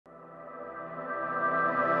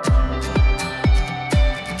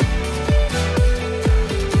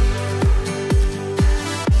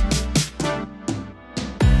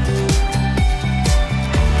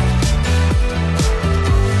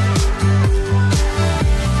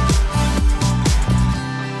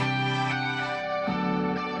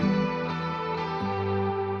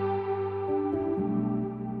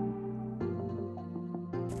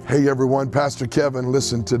Hey everyone, Pastor Kevin.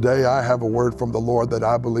 Listen, today I have a word from the Lord that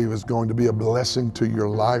I believe is going to be a blessing to your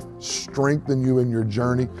life, strengthen you in your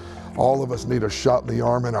journey. All of us need a shot in the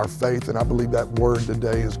arm in our faith, and I believe that word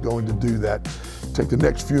today is going to do that. Take the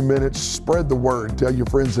next few minutes, spread the word, tell your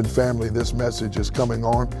friends and family this message is coming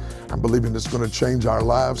on. I'm believing it's going to change our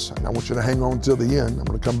lives, and I want you to hang on till the end. I'm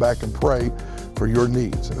going to come back and pray for your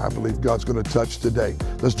needs, and I believe God's going to touch today.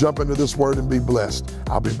 Let's jump into this word and be blessed.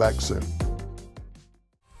 I'll be back soon.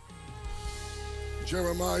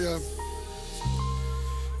 Jeremiah,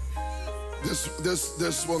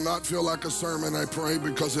 this will not feel like a sermon, I pray,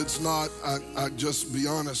 because it's not. I just be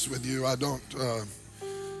honest with you, I don't,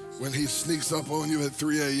 when he sneaks up on you at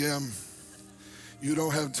 3 a.m., you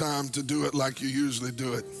don't have time to do it like you usually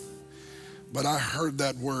do it. But I heard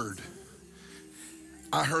that word.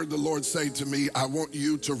 I heard the Lord say to me, I want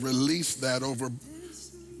you to release that over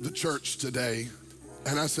the church today.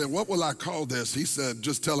 And I said, what will I call this? He said,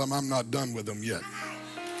 just tell them I'm not done with them yet.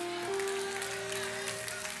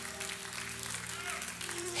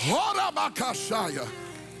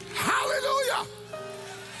 Hallelujah.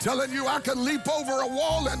 Telling you I can leap over a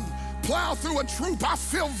wall and plow through a troop. I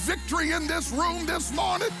feel victory in this room this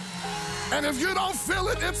morning. And if you don't feel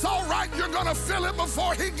it, it's all right. You're going to feel it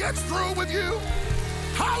before he gets through with you.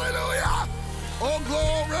 Hallelujah. Oh,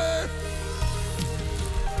 glory.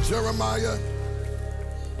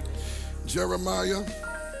 Jeremiah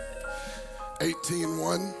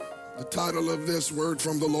 18:1. The title of this word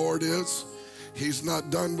from the Lord is, He's not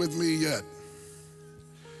done with me yet.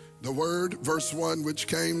 The word, verse 1, which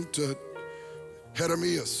came to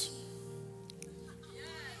Jeremias.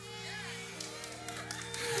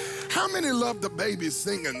 How many love the babies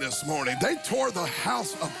singing this morning? They tore the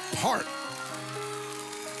house apart.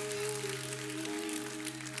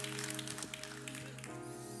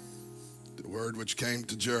 The word which came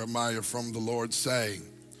to Jeremiah from the Lord saying,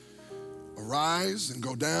 arise and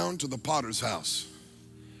go down to the potter's house,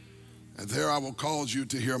 and there I will cause you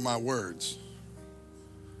to hear my words.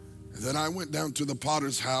 And then I went down to the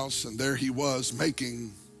potter's house, and there he was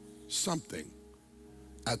making something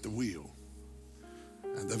at the wheel.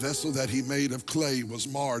 And the vessel that he made of clay was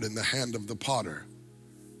marred in the hand of the potter.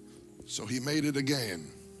 So he made it again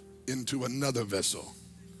into another vessel,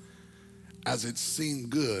 as it seemed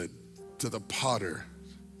good to the potter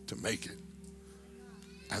to make it.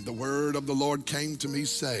 And the word of the Lord came to me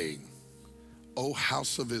saying, O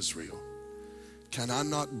house of Israel, can I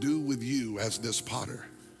not do with you as this potter,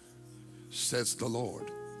 says the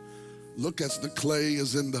Lord? Look, as the clay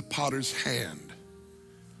is in the potter's hand,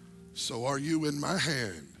 so are you in my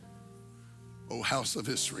hand, O house of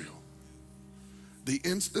Israel. The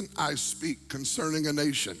instant I speak concerning a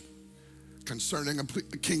nation, concerning a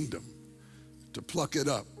kingdom, to pluck it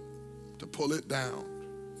up, to pull it down,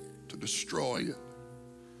 to destroy it,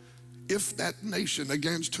 if that nation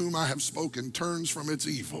against whom I have spoken turns from its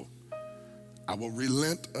evil, I will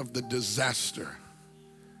relent of the disaster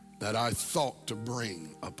that I thought to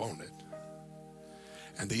bring upon it.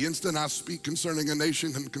 And the instant I speak concerning a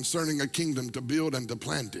nation and concerning a kingdom to build and to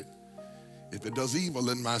plant it, if it does evil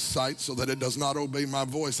in my sight so that it does not obey my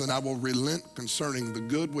voice, then I will relent concerning the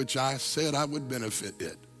good which I said I would benefit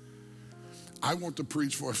it. I want to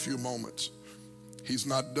preach for a few moments. He's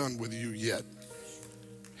not done with you yet.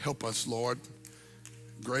 Help us, Lord.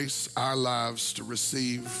 Grace our lives to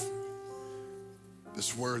receive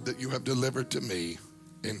this word that you have delivered to me.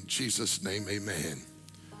 In Jesus' name, amen.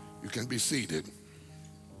 You can be seated.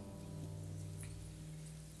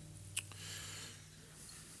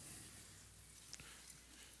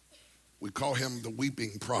 We call him the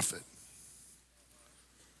weeping prophet.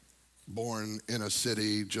 Born in a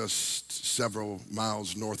city just several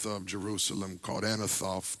miles north of Jerusalem called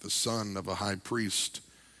Anathoth, the son of a high priest.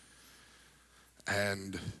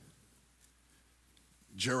 And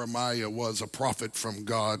Jeremiah was a prophet from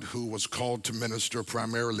God who was called to minister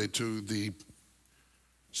primarily to the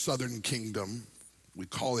southern kingdom. We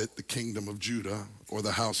call it the kingdom of Judah, or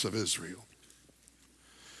the house of Israel.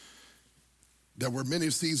 There were many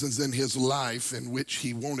seasons in his life in which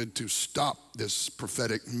he wanted to stop this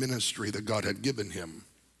prophetic ministry that God had given him.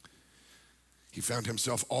 He found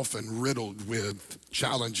himself often riddled with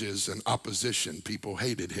challenges and opposition. People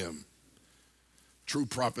hated him. True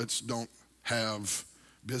prophets don't have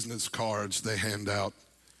business cards they hand out.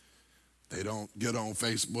 They don't get on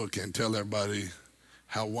Facebook and tell everybody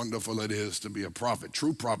how wonderful it is to be a prophet.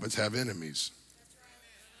 True prophets have enemies.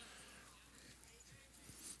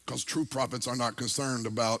 Because true prophets are not concerned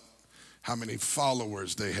about how many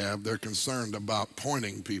followers they have. They're concerned about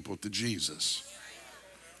pointing people to Jesus.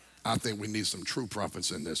 I think we need some true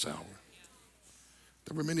prophets in this hour.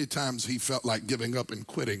 There were many times he felt like giving up and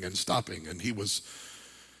quitting and stopping, and he was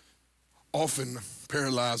often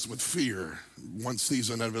paralyzed with fear. One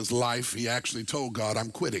season of his life, he actually told God, I'm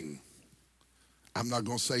quitting. I'm not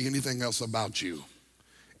going to say anything else about you.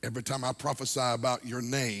 Every time I prophesy about your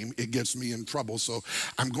name, it gets me in trouble. So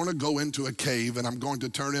I'm going to go into a cave and I'm going to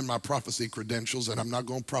turn in my prophecy credentials and I'm not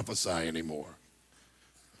going to prophesy anymore.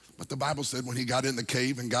 But the Bible said when he got in the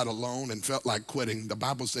cave and got alone and felt like quitting, the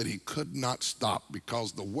Bible said he could not stop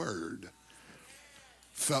because the word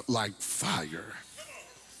felt like fire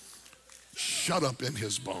shut up in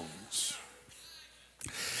his bones.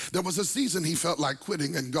 There was a season he felt like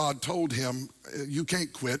quitting, and God told him, you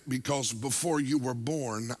can't quit because before you were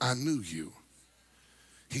born, I knew you.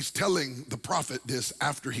 He's telling the prophet this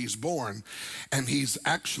after he's born, and he's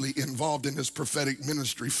actually involved in his prophetic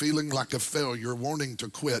ministry, feeling like a failure, wanting to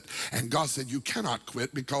quit. And God said, you cannot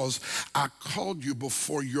quit because I called you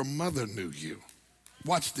before your mother knew you.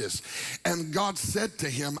 Watch this. And God said to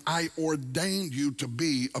him, I ordained you to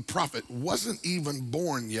be a prophet. Wasn't even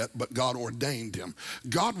born yet, but God ordained him.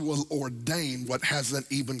 God will ordain what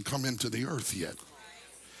hasn't even come into the earth yet.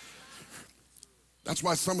 That's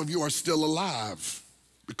why some of you are still alive,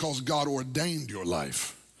 because God ordained your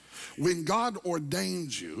life. When God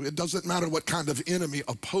ordains you, it doesn't matter what kind of enemy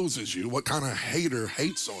opposes you, what kind of hater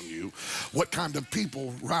hates on you, what kind of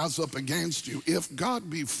people rise up against you. If God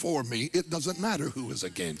be for me, it doesn't matter who is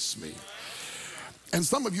against me. And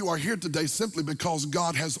some of you are here today simply because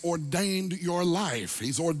God has ordained your life.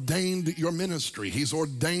 He's ordained your ministry. He's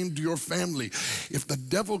ordained your family. If the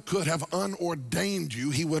devil could have unordained you,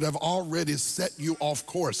 he would have already set you off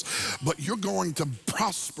course. But you're going to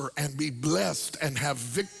prosper and be blessed and have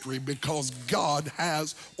victory because God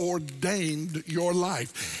has ordained your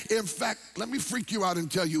life. In fact, let me freak you out and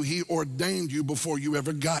tell you, he ordained you before you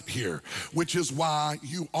ever got here, which is why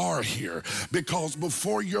you are here. Because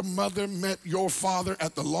before your mother met your father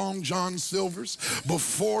at the Long John Silver's,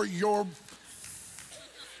 before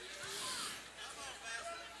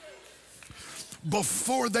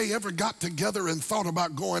they ever got together and thought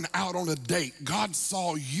about going out on a date, God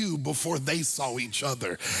saw you before they saw each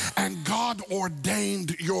other. And God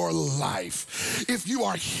ordained your life. If you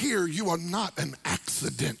are here, you are not an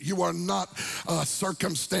accident. You are not a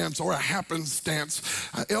circumstance or a happenstance.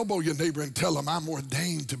 Elbow your neighbor and tell him, I'm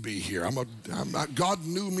ordained to be here. God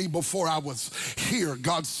knew me before I was here.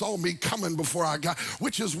 God saw me coming before I got,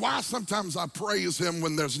 which is why sometimes I praise him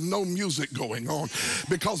when there's no music going on,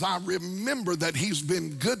 because I remember that he's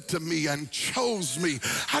been good to me and chose me.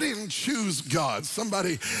 I didn't choose God.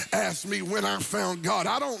 Somebody asked me when I found God.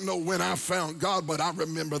 I don't know when I found God, but I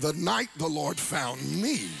remember the night the Lord found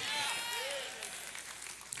me.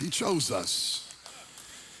 He chose us.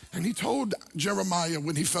 And he told Jeremiah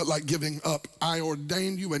when he felt like giving up, I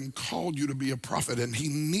ordained you and called you to be a prophet. And he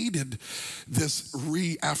needed this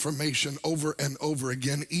reaffirmation over and over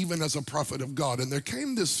again, even as a prophet of God. And there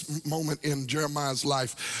came this moment in Jeremiah's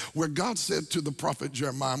life where God said to the prophet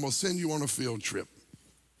Jeremiah, I'm going to send you on a field trip.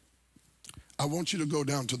 I want you to go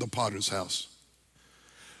down to the potter's house.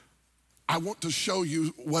 I want to show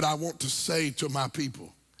you what I want to say to my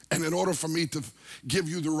people. And in order for me to give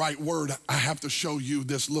you the right word, I have to show you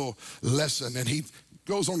this little lesson. And he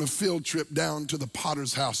goes on a field trip down to the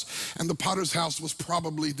potter's house. And the potter's house was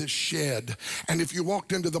probably this shed. And if you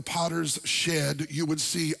walked into the potter's shed, you would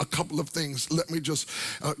see a couple of things. Let me just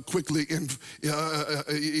quickly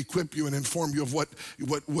equip you and inform you of what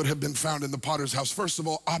would have been found in the potter's house. First of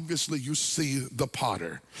all, obviously you see the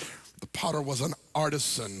potter. The potter was an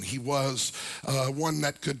artisan. He was one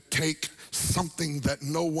that could take something that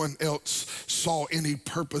no one else saw any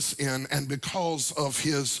purpose in, and because of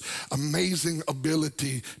his amazing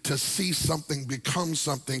ability to see something become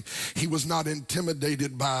something, he was not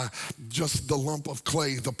intimidated by just the lump of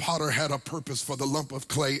clay. The potter had a purpose for the lump of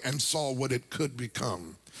clay and saw what it could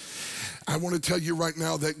become. I want to tell you right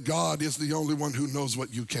now that God is the only one who knows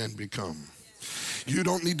what you can become. You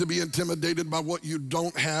don't need to be intimidated by what you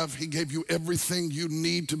don't have. He gave you everything you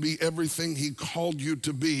need to be everything he called you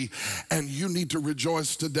to be. And you need to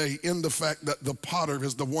rejoice today in the fact that the potter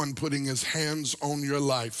is the one putting his hands on your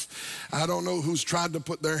life. I don't know who's tried to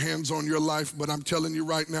put their hands on your life, but I'm telling you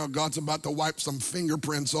right now, God's about to wipe some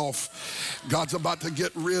fingerprints off. God's about to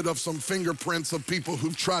get rid of some fingerprints of people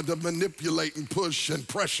who've tried to manipulate and push and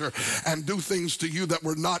pressure and do things to you that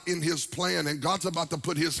were not in his plan. And God's about to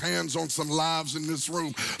put his hands on some lives in this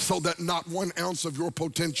room so that not 1 ounce of your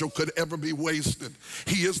potential could ever be wasted.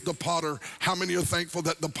 He is the potter. How many are thankful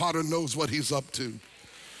that the potter knows what he's up to?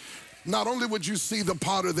 not only would you see the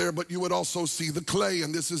potter there, but you would also see the clay.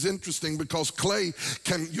 And this is interesting because clay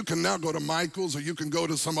you can now go to Michael's, or you can go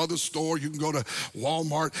to some other store, you can go to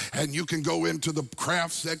Walmart, and you can go into the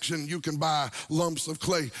craft section, you can buy lumps of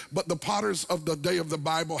clay. But the potters of the day of the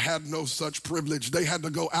Bible had no such privilege. They had to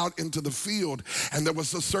go out into the field, and there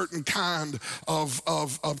was a certain kind of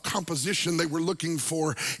composition they were looking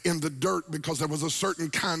for in the dirt, because there was a certain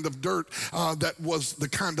kind of dirt that was the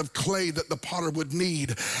kind of clay that the potter would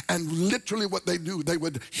need. And literally what they do, they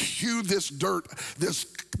would hew this dirt, this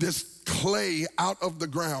clay out of the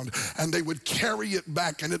ground, and they would carry it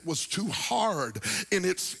back, and it was too hard in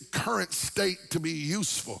its current state to be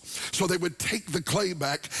useful. So they would take the clay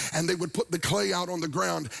back, and they would put the clay out on the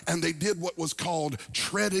ground, and they did what was called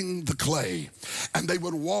treading the clay. And they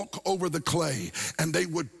would walk over the clay, and they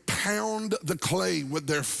would pound the clay with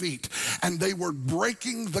their feet, and they were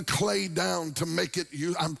breaking the clay down to make it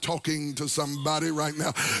I'm talking to somebody right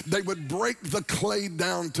now. They would break the clay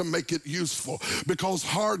down to make it useful, because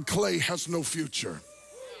hard clay has no future.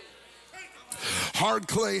 Hard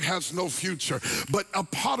clay has no future. But a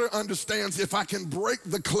potter understands, if I can break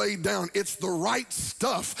the clay down, it's the right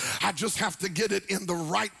stuff. I just have to get it in the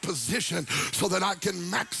right position so that I can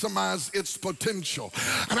maximize its potential.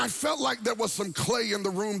 And I felt like there was some clay in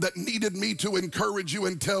the room that needed me to encourage you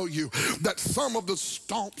and tell you that some of the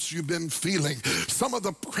stomps you've been feeling, some of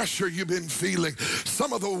the pressure you've been feeling,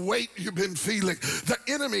 some of the weight you've been feeling, the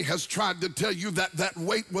enemy has tried to tell you that that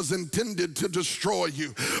weight was intended to destroy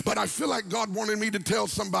you. But I feel like God wanted me to tell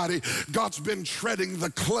somebody, God's been treading the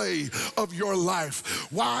clay of your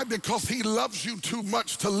life. Why? Because he loves you too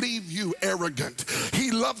much to leave you arrogant.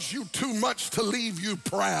 He loves you too much to leave you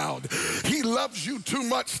proud. He loves you too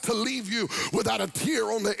much to leave you without a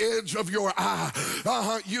tear on the edge of your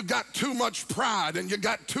eye. You got too much pride, and you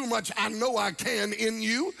got too much I know I can in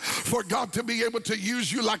you for God to be able to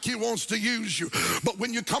use you like he wants to use you. But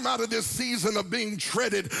when you come out of this season of being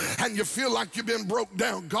treaded and you feel like you've been broke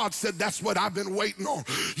down, God said, that's what I've been waiting on.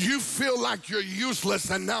 You feel like you're useless,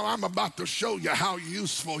 and now I'm about to show you how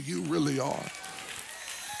useful you really are.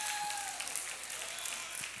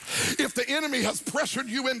 If the enemy has pressured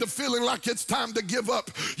you into feeling like it's time to give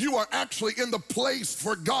up, you are actually in the place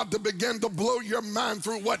for God to begin to blow your mind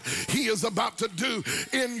through what he is about to do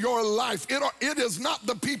in your life. It is not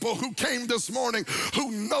the people who came this morning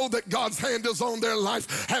who know that God's hand is on their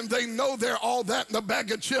life and they know they're all that in a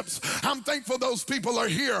bag of chips. I'm thankful those people are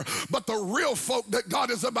here, but the real folk that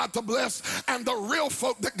God is about to bless and the real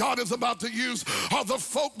folk that God is about to use are the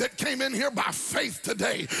folk that came in here by faith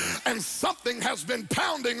today, and something has been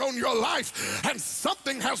pounding on your life, and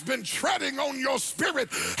something has been treading on your spirit,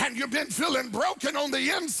 and you've been feeling broken on the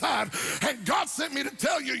inside, and God sent me to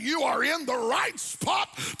tell you, you are in the right spot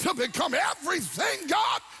to become everything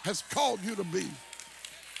God has called you to be.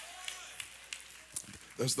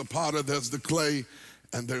 There's the potter, there's the clay,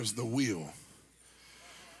 and there's the wheel.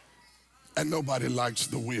 And nobody likes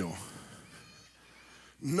the wheel.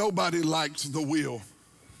 Nobody likes the wheel.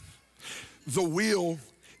 The wheel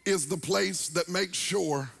is the place that makes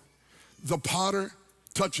sure the potter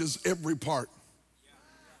touches every part.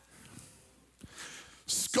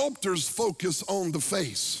 Sculptors focus on the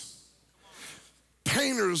face.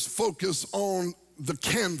 Painters focus on the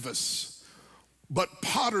canvas. But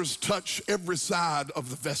potters touch every side of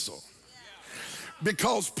the vessel.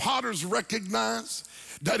 Because potters recognize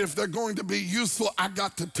that if they're going to be useful, I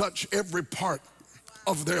got to touch every part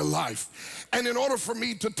of their life. And in order for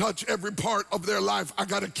me to touch every part of their life, I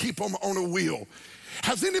got to keep them on a wheel.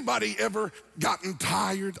 Has anybody ever gotten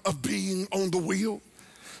tired of being on the wheel?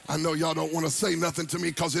 I know y'all don't want to say nothing to me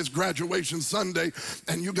because it's graduation Sunday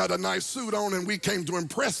and you got a nice suit on and we came to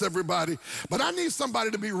impress everybody. But I need somebody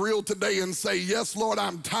to be real today and say, yes, Lord,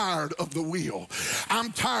 I'm tired of the wheel.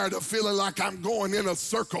 I'm tired of feeling like I'm going in a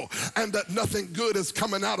circle and that nothing good is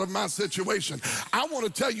coming out of my situation. I want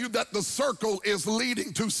to tell you that the circle is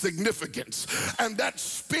leading to significance, and that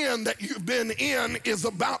spin that you've been in is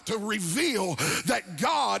about to reveal that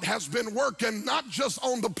God has been working not just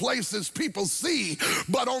on the places people see,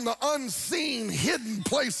 but on the unseen, hidden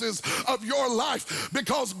places of your life,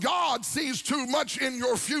 because God sees too much in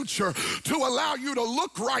your future to allow you to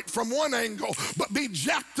look right from one angle but be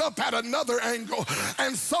jacked up at another angle.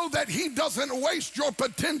 And so that he doesn't waste your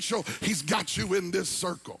potential, he's got you in this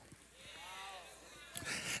circle.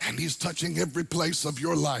 And he's touching every place of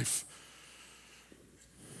your life.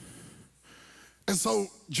 And so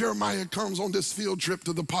Jeremiah comes on this field trip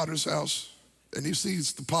to the potter's house. And he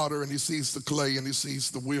sees the potter, and he sees the clay, and he sees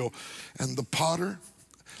the wheel. And the potter,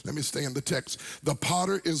 let me stay in the text. The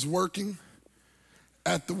potter is working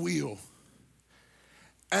at the wheel,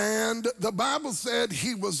 And the Bible said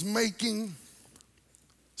he was making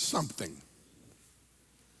something.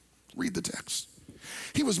 Read the text.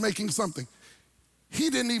 He was making something. He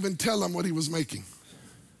didn't even tell him what he was making,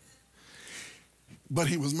 but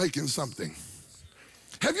he was making something.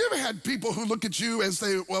 Have you ever had people who look at you and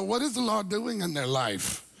say, well, what is the Lord doing in their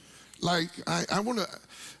life? Like, I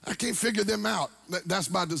can't figure them out. That's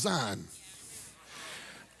by design.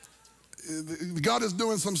 God is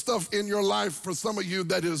doing some stuff in your life for some of you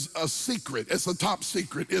that is a secret. It's a top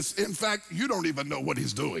secret. It's, in fact, you don't even know what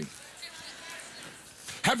he's doing.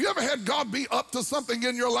 Have you ever had God be up to something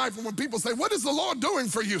in your life? And when people say, what is the Lord doing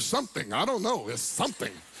for you? Something. I don't know. It's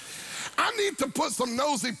something. I need to put some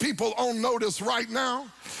nosy people on notice right now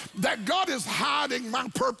that God is hiding my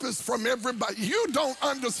purpose from everybody. You don't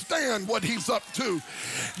understand what he's up to.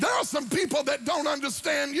 There are some people that don't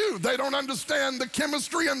understand you. They don't understand the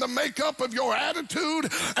chemistry and the makeup of your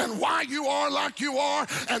attitude and why you are like you are.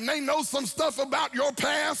 And they know some stuff about your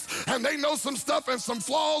past, and they know some stuff and some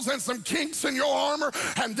flaws and some kinks in your armor.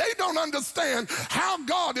 And they don't understand how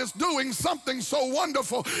God is doing something so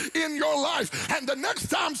wonderful in your life. And the next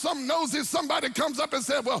time some nosy somebody comes up and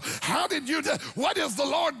says, well, how did you do? What is the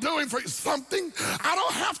Lord doing for you? Something. I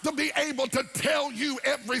don't have to be able to tell you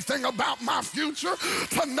everything about my future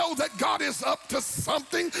to know that God is up to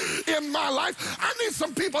something in my life. I need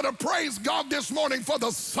some people to praise God this morning for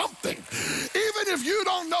the something. Even if you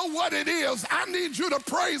don't know what it is, I need you to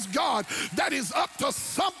praise God that he's up to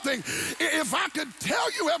something. If I could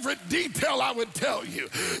tell you every detail, I would tell you.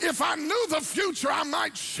 If I knew the future, I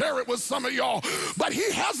might share it with some of y'all. But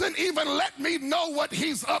he hasn't even let me know what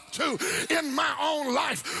he's up to in my own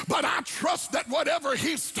life. But I trust that whatever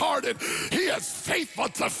he started, he is faithful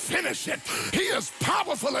to finish it. He is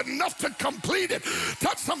powerful enough to complete it.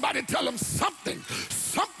 Touch somebody, tell them something.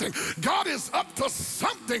 God is up to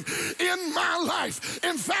something in my life.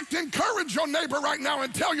 In fact, encourage your neighbor right now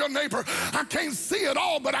and tell your neighbor, I can't see it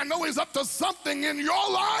all, but I know he's up to something in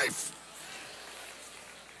your life.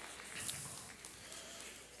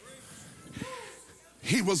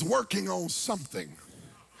 He was working on something.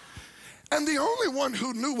 And the only one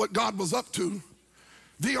who knew what God was up to,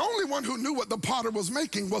 the only one who knew what the potter was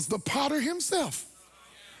making was the potter himself.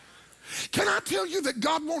 Can I tell you that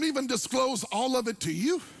God won't even disclose all of it to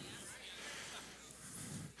you?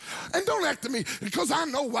 And don't act to me, because I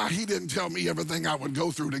know why he didn't tell me everything I would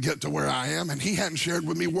go through to get to where I am, and he hadn't shared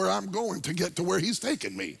with me where I'm going to get to where he's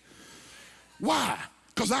taking me. Why?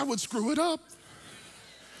 Because I would screw it up.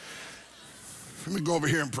 Let me go over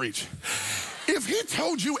here and preach. If he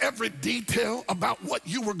told you every detail about what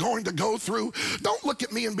you were going to go through, don't look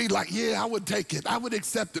at me and be like, yeah, I would take it. I would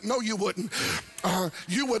accept it. No, you wouldn't.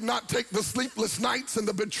 You would not take the sleepless nights and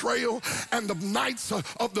the betrayal and the nights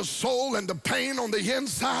of the soul and the pain on the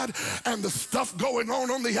inside and the stuff going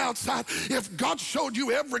on the outside. If God showed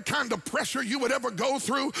you every kind of pressure you would ever go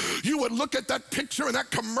through, you would look at that picture and that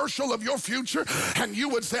commercial of your future and you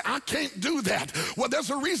would say, I can't do that. Well, there's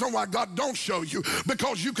a reason why God don't show you,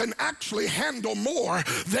 because you can actually handle more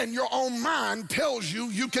than your own mind tells you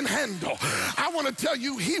you can handle. I want to tell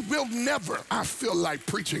you, he will never, I feel like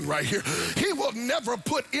preaching right here, he will never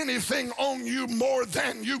put anything on you more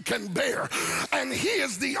than you can bear. And he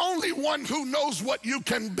is the only one who knows what you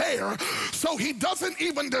can bear, so he doesn't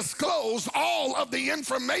even disclose all of the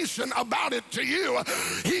information about it to you.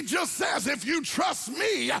 He just says, if you trust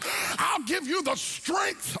me, I'll give you the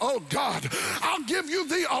strength, oh God, I'll give you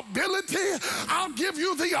the ability, I'll give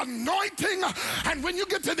you the anointing. And when you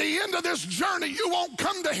get to the end of this journey, you won't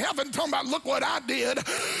come to heaven talking about, look what I did.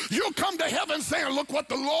 You'll come to heaven saying, look what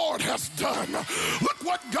the Lord has done. Look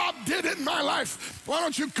what God did in my life. Why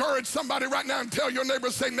don't you encourage somebody right now and tell your neighbor,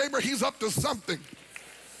 say, neighbor, he's up to something.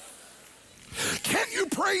 Can you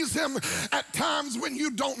praise him at times when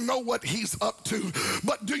you don't know what he's up to?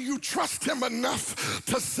 But do you trust him enough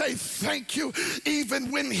to say thank you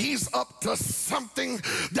even when he's up to something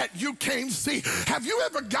that you can't see? Have you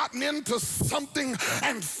ever gotten into something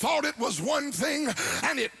and thought it was one thing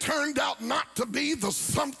and it turned out not to be the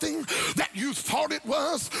something that you thought it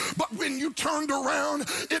was? But when you turned around,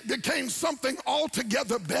 it became something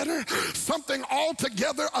altogether better, something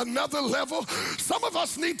altogether another level. Some of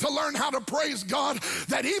us need to learn how to praise God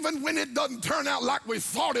that even when it doesn't turn out like we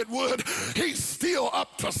thought it would, he's still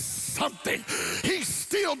up to something. He's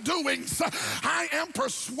still doing something. I am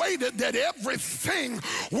persuaded that everything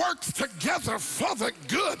works together for the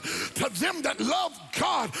good to them that love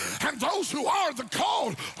God and those who are the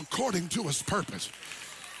called according to his purpose.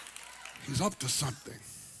 He's up to something.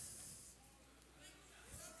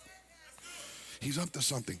 He's up to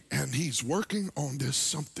something, and he's working on this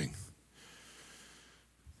something.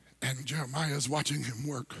 And Jeremiah is watching him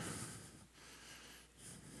work.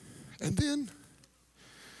 And then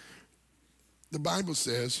the Bible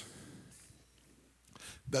says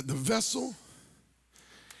that the vessel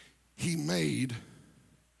he made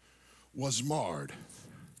was marred.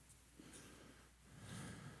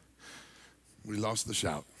 We lost the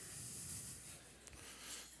shout.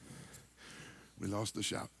 We lost the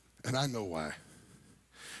shout. And I know why.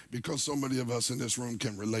 Because so many of us in this room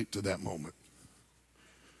can relate to that moment.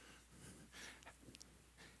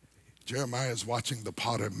 Jeremiah is watching the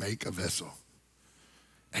potter make a vessel,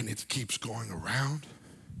 and it keeps going around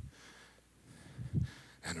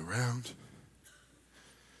and around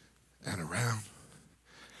and around.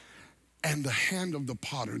 And the hand of the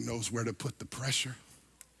potter knows where to put the pressure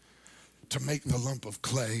to make the lump of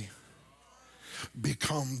clay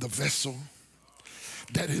become the vessel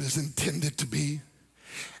that it is intended to be.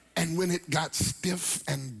 And when it got stiff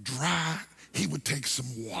and dry, he would take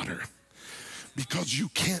some water. Because you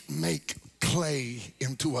can't make clay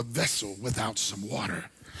into a vessel without some water.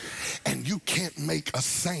 And you can't make a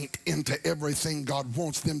saint into everything God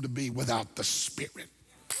wants them to be without the Spirit.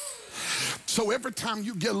 So every time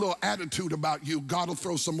you get a little attitude about you, God will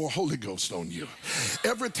throw some more Holy Ghost on you.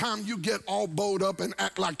 Every time you get all bowed up and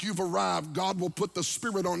act like you've arrived, God will put the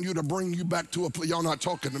Spirit on you to bring you back to a place. Y'all not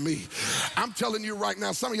talking to me. I'm telling you right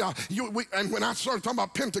now, some of y'all, and when I started talking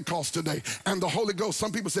about Pentecost today and the Holy Ghost,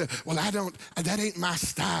 some people said, well, that ain't my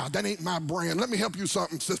style. That ain't my brand. Let me help you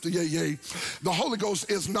something, Sister Yay. The Holy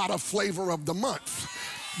Ghost is not a flavor of the month.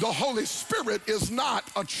 The Holy Spirit is not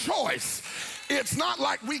a choice. It's not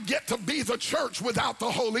like we get to be the church without the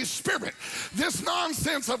Holy Spirit. This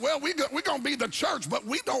nonsense of, well, we're going to be the church, but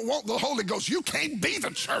we don't want the Holy Ghost. You can't be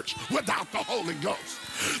the church without the Holy Ghost.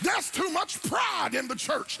 There's too much pride in the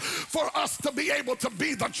church for us to be able to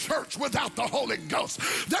be the church without the Holy Ghost.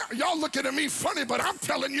 Y'all looking at me funny, but I'm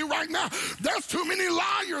telling you right now, there's too many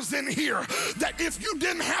liars in here that if you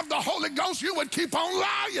didn't have the Holy Ghost, you would keep on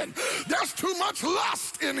lying. There's too much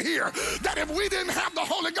lust in here that if we didn't have the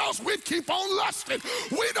Holy Ghost, we'd keep on lusting.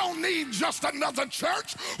 We don't need just another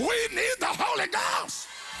church. We need the Holy Ghost.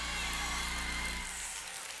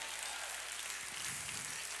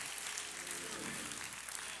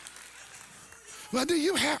 Well,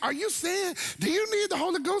 are you saying, do you need the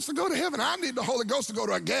Holy Ghost to go to heaven? I need the Holy Ghost to go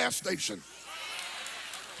to a gas station.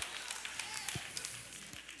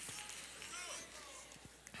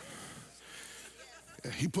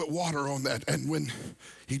 He put water on that, and when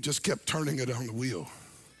he just kept turning it on the wheel,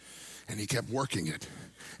 and he kept working it,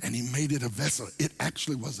 and he made it a vessel. It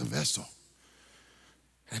actually was a vessel.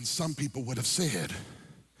 And some people would have said,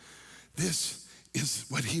 this is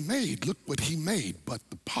what he made. Look what he made. But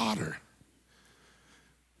the potter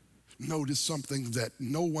noticed something that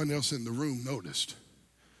no one else in the room noticed.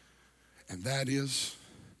 And that is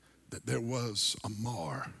that there was a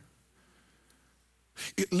mar.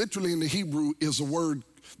 It literally in the Hebrew is a word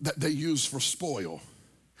that they use for spoil.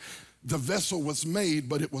 The vessel was made,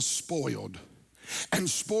 but it was spoiled. And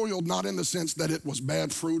spoiled not in the sense that it was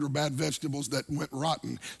bad fruit or bad vegetables that went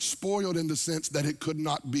rotten. Spoiled in the sense that it could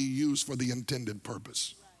not be used for the intended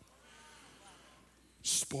purpose.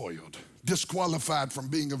 Spoiled, disqualified from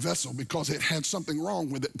being a vessel because it had something wrong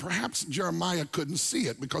with it. Perhaps Jeremiah couldn't see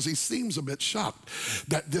it because he seems a bit shocked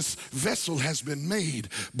that this vessel has been made,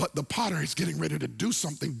 but the potter is getting ready to do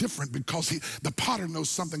something different because the potter knows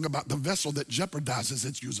something about the vessel that jeopardizes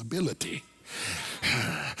its usability.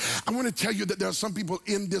 I want to tell you that there are some people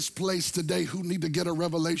in this place today who need to get a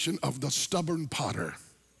revelation of the stubborn potter.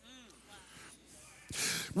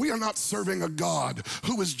 We are not serving a God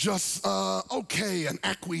who is just okay and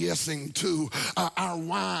acquiescing to our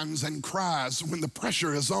whines and cries when the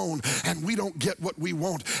pressure is on and we don't get what we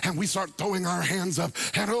want and we start throwing our hands up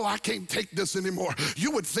and, oh, I can't take this anymore.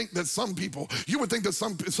 You would think that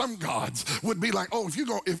some gods would be like, oh,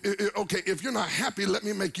 if you're not happy, let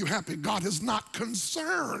me make you happy. God is not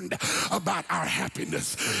concerned about our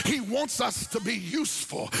happiness. He wants us to be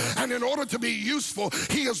useful, and in order to be useful,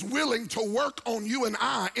 he is willing to work on you and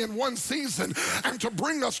I in one season and to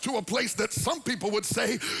bring us to a place that some people would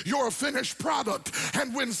say you're a finished product.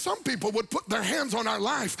 And when some people would put their hands on our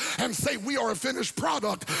life and say we are a finished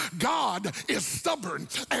product, God is stubborn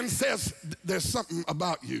and says there's something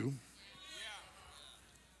about you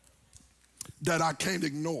that I can't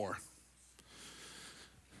ignore.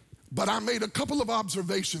 But I made a couple of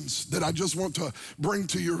observations that I just want to bring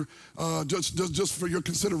to your, just for your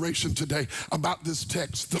consideration today about this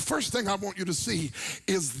text. The first thing I want you to see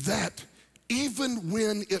is that even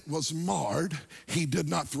when it was marred, he did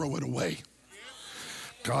not throw it away.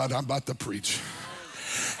 God, I'm about to preach.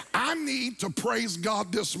 I need to praise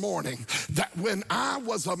God this morning that when I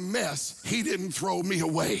was a mess, he didn't throw me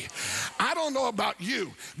away. I don't know about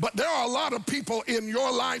you, but there are a lot of people in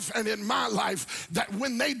your life and in my life that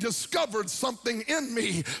when they discovered something in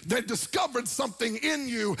me, they discovered something in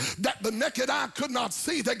you that the naked eye could not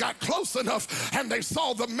see. They got close enough and they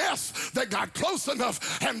saw the mess. They got close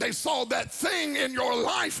enough and they saw that thing in your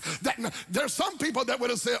life. That there's some people that would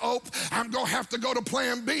have said, oh, I'm going to have to go to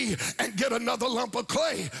plan B and get another lump of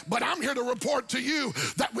clay. But I'm here to report to you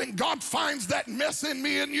that when God finds that mess in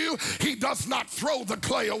me and you, he does not throw the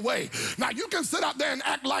clay away. Now, you can sit out there and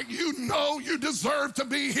act like you know you deserve to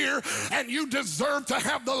be here and you deserve to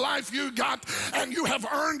have the life you got and you have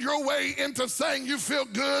earned your way into saying you feel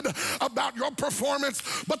good about your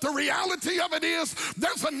performance. But the reality of it is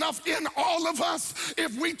there's enough in all of us.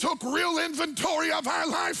 If we took real inventory of our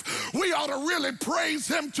life, we ought to really praise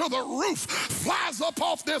him till the roof flies up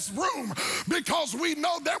off this room, because we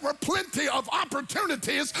know there were plenty of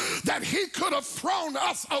opportunities that he could have thrown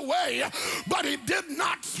us away, but he did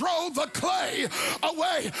not throw the clay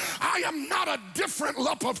away. I am not a different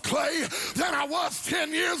lump of clay than I was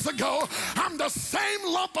 10 years ago. I'm the same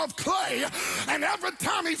lump of clay, and every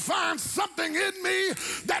time he finds something in me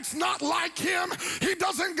that's not like him, he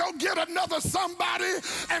doesn't go get another somebody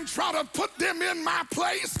and try to put them in my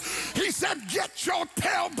place. He said, get your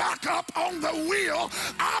tail back up on the wheel.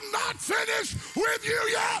 I'm not finished with you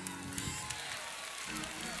yet.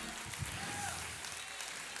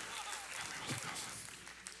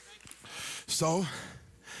 So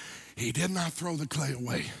he did not throw the clay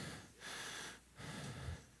away.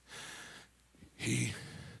 He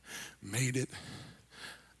made it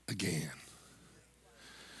again.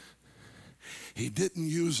 He didn't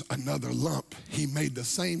use another lump. He made the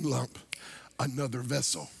same lump another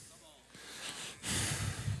vessel.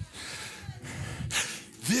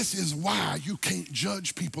 This is why you can't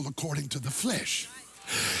judge people according to the flesh.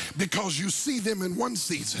 Because you see them in one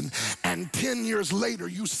season and 10 years later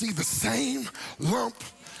you see the same lump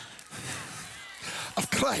of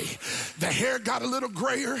clay. The hair got a little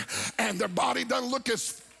grayer and their body doesn't look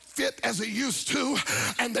as fit as it used to,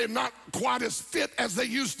 and they're not quite as fit as they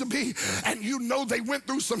used to be, and you know they went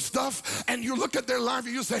through some stuff, and you look at their life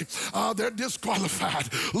and you say, they're disqualified.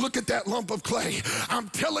 Look at that lump of clay. I'm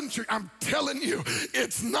telling you,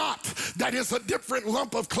 it's not that it's a different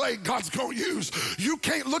lump of clay God's going to use. You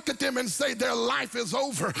can't look at them and say their life is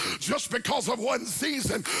over just because of one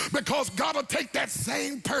season, because God will take that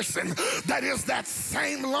same person that is that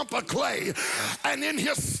same lump of clay, and in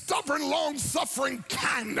his stubborn, long-suffering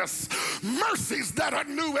kindness, mercies that are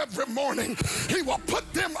new every morning, he will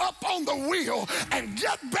put them up on the wheel and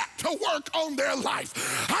get back to work on their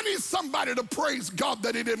life. I need somebody to praise God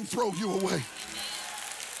that he didn't throw you away.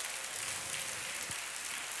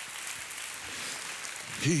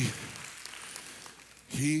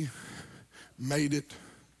 He made it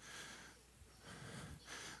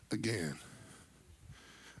again.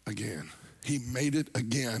 He made it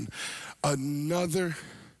again. Another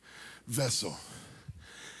vessel.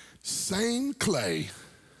 Same clay,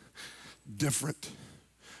 different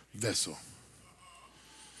vessel.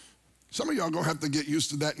 Some of y'all gonna have to get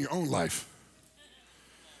used to that in your own life.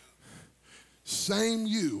 Same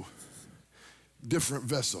you, different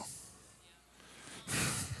vessel.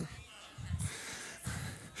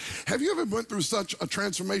 Have you ever went through such a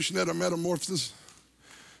transformation at a metamorphosis?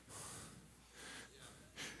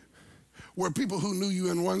 Where people who knew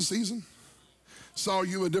you in one season saw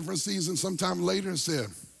you a different season sometime later and said,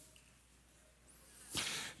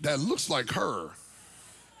 that looks like her.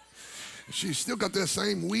 She's still got that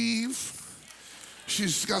same weave.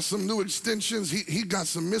 She's got some new extensions. He got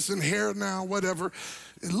some missing hair now, whatever.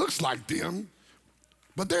 It looks like them,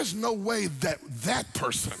 but there's no way that that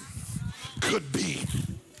person could be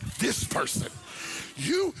this person.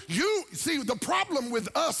 You see, the problem with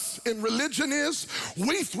us in religion is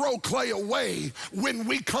we throw clay away when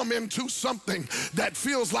we come into something that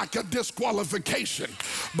feels like a disqualification.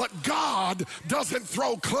 But God doesn't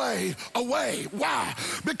throw clay away. Why?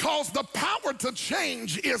 Because the power to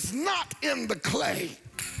change is not in the clay.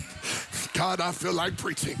 God, I feel like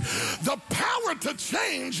preaching. The power to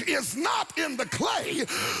change is not in the clay.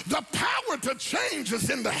 The power to change is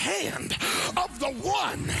in the hand of the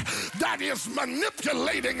one that is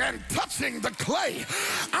manipulating and touching the clay.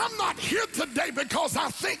 I'm not here today because I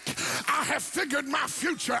think I have figured my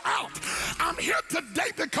future out. I'm here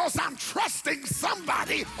today because I'm trusting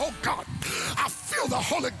somebody. Oh God, I feel the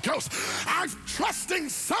Holy Ghost. I'm trusting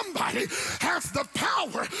somebody has the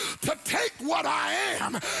power to take what I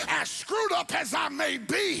am, as screwed up as I may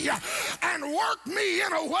be, and work me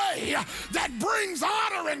in a way that brings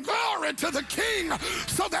honor and glory to the King,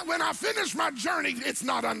 so that when I finish my journey, it's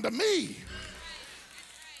not unto me,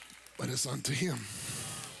 but it's unto him.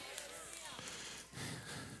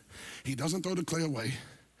 He doesn't throw the clay away.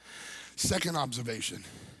 Second observation,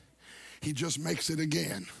 he just makes it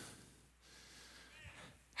again.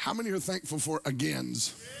 How many are thankful for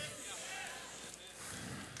agains?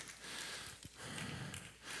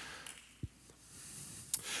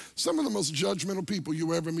 Some of the most judgmental people you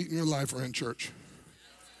will ever meet in your life are in church.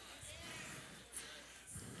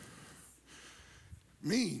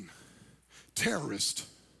 Mean, terrorist.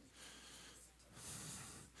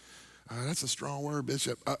 That's a strong word,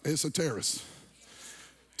 Bishop. It's a terrorist.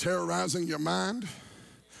 Terrorizing your mind,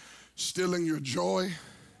 stealing your joy,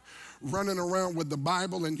 running around with the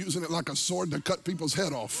Bible and using it like a sword to cut people's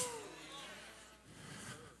head off.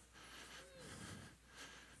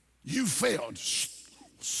 You failed.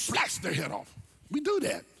 Slash their head off. We do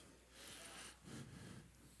that.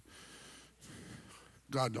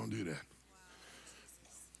 God don't do that.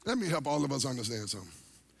 Let me help all of us understand something.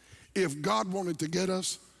 If God wanted to get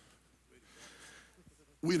us,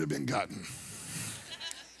 we'd have been gotten.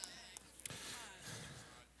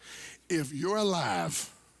 If you're alive,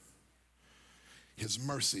 his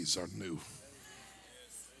mercies are new.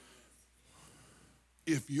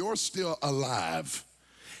 If you're still alive,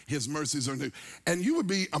 his mercies are new. And you would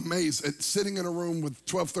be amazed at sitting in a room with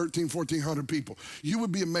 12, 13, 1,400 people. You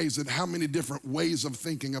would be amazed at how many different ways of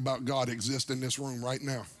thinking about God exist in this room right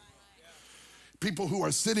now. People who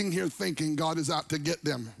are sitting here thinking God is out to get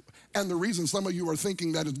them. And the reason some of you are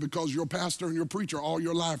thinking that is because your pastor and your preacher all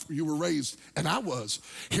your life, you were raised, and I was,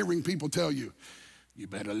 hearing people tell you, you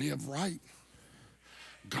better live right.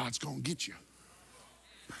 God's gonna get you.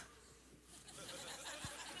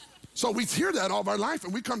 So we hear that all of our life,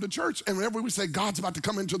 and we come to church, and whenever we say God's about to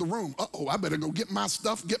come into the room, I better go get my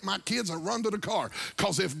stuff, get my kids, and run to the car.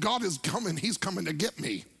 Because if God is coming, he's coming to get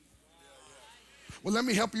me. Well, let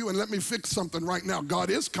me help you and let me fix something right now.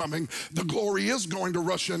 God is coming. The glory is going to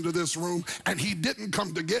rush into this room, and he didn't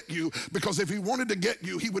come to get you, because if he wanted to get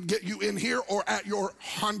you, he would get you in here or at your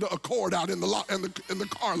Honda Accord out in the lot, in the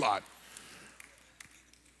car lot.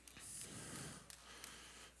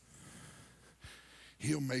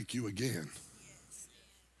 He'll make you again.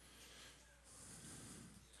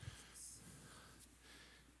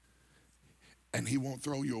 And he won't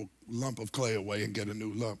throw your lump of clay away and get a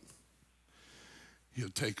new lump. He'll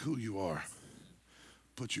take who you are,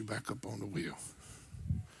 put you back up on the wheel,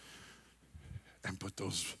 and put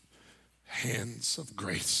those hands of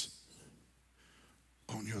grace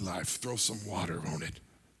on your life. Throw some water on it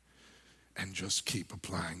and just keep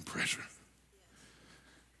applying pressure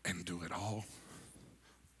and do it all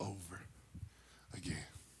over again.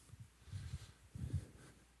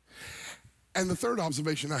 And the third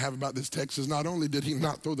observation I have about this text is not only did he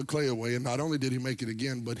not throw the clay away, and not only did he make it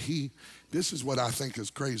again, but this is what I think is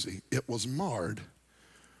crazy. It was marred,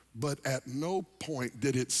 but at no point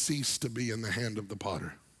did it cease to be in the hand of the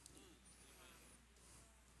potter.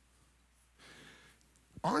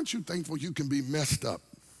 Aren't you thankful you can be messed up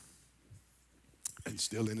and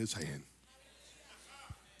still in his hand?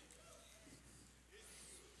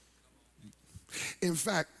 In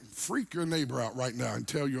fact, freak your neighbor out right now and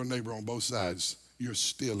tell your neighbor on both sides, you're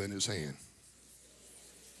still in his hand.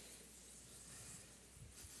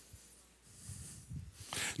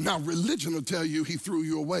 Now, religion will tell you he threw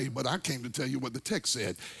you away, but I came to tell you what the text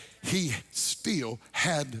said. He still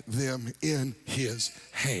had them in his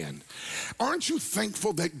hand. Aren't you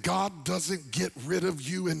thankful that God doesn't get rid of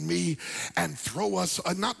you and me and throw us?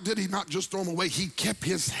 Did he not just throw them away? He kept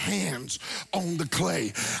his hands on the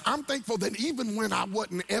clay. I'm thankful that even when I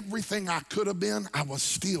wasn't everything I could have been, I was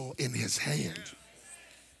still in his hand.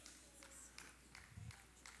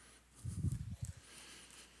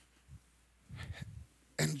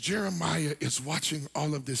 And Jeremiah is watching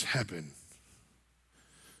all of this happen.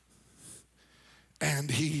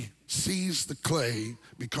 And he sees the clay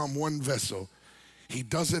become one vessel. The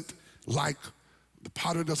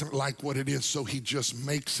potter doesn't like what it is, so he just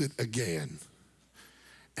makes it again.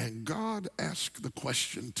 And God asked the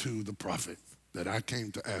question to the prophet that I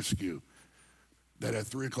came to ask you, that at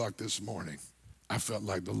 3 o'clock this morning, I felt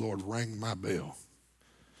like the Lord rang my bell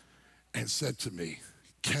and said to me,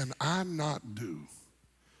 can I not do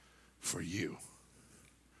for you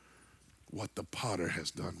what the potter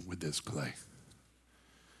has done with this clay?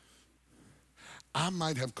 I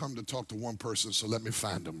might have come to talk to one person, so let me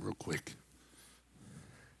find them real quick.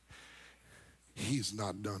 He's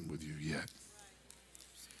not done with you yet.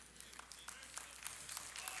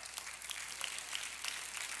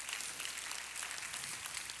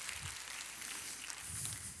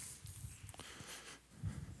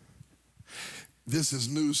 This is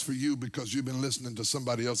news for you because you've been listening to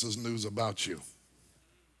somebody else's news about you.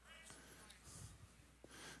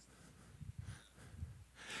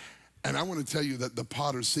 And I want to tell you that the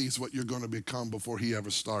potter sees what you're going to become before he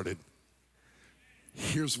ever started.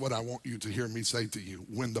 Here's what I want you to hear me say to you.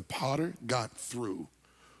 When the potter got through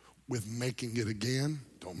with making it again,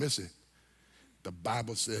 don't miss it, the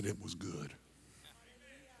Bible said it was good.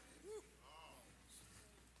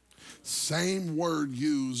 Same word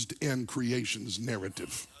used in creation's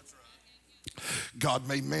narrative. God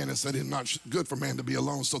made man and said it's not good for man to be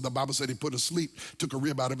alone. So the Bible said he put asleep, took a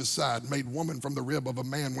rib out of his side, made woman from the rib of a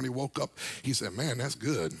man. When he woke up, he said, man, that's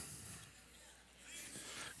good.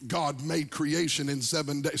 God made creation in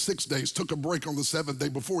 6 days, took a break on the seventh day.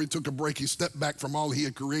 Before he took a break, he stepped back from all he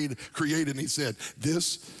had created and he said,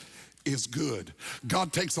 this is good.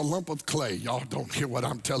 God takes a lump of clay. Y'all don't hear what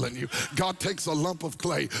I'm telling you. God takes a lump of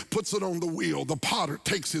clay, puts it on the wheel. The potter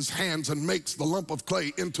takes his hands and makes the lump of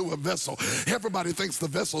clay into a vessel. Everybody thinks the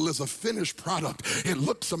vessel is a finished product. It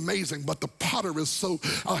looks amazing, but the potter is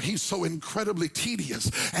he's so incredibly tedious,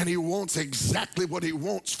 and he wants exactly what he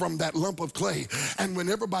wants from that lump of clay. And when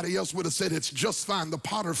everybody else would have said it's just fine, the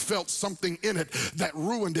potter felt something in it that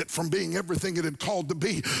ruined it from being everything it had called to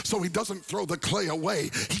be. So he doesn't throw the clay away.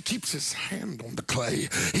 He keeps his hand on the clay.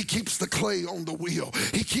 He keeps the clay on the wheel.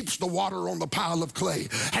 He keeps the water on the pile of clay,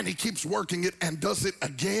 and he keeps working it and does it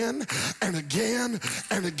again and again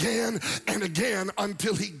and again and again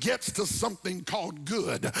until he gets to something called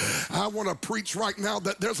good. I want to preach right now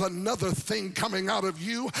that there's another thing coming out of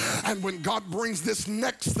you, and when God brings this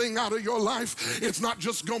next thing out of your life, it's not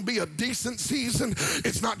just going to be a decent season.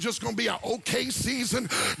 It's not just going to be an okay season.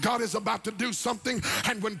 God is about to do something,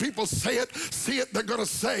 and when people see it, they're going to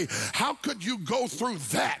say, how could you go through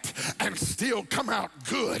that and still come out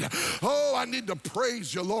good? Oh, I need to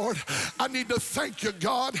praise you, Lord. I need to thank you,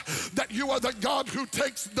 God, that you are the God who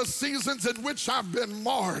takes the seasons in which I've been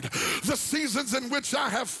marred, the seasons in which I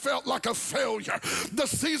have felt like a failure, the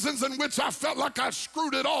seasons in which I felt like I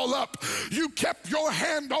screwed it all up. You kept your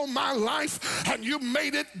hand on my life and you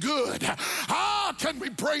made it good. Can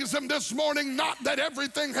we praise him this morning? Not that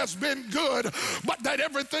everything has been good, but that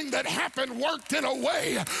everything that happened worked in a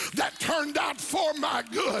way that turned out for my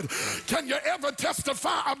good. Can you ever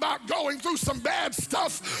testify about going through some bad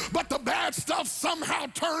stuff, but the bad stuff somehow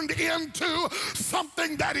turned into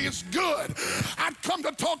something that is good? I've come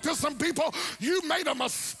to talk to some people. You made a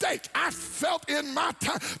mistake. I felt in my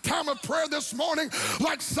time of prayer this morning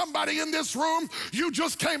like somebody in this room, you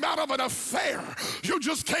just came out of an affair. You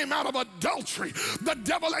just came out of adultery. The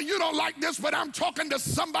devil, and you don't like this, but I'm talking to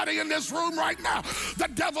somebody in this room right now. The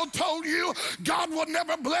devil told you God will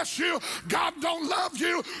never bless you. God don't love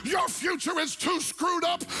you. Your future is too screwed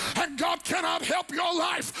up, and God cannot help your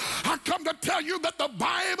life. I come to tell you that the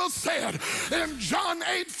Bible said in John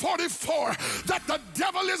 8:44 that the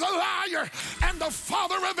devil is a liar and the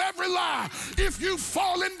father of every lie. If you've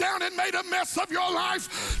fallen down and made a mess of your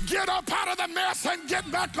life, get up out of the mess and get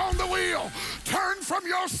back on the wheel. Turn from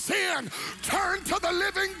your sin. Turn to the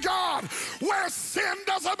living God. Where sin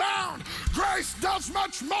does abound, grace does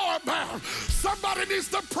much more abound. Somebody needs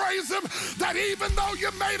to praise him that even though you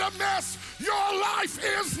made a mess, your life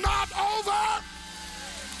is not over.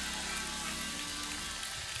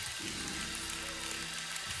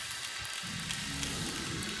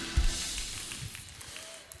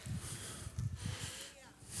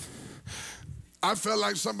 I felt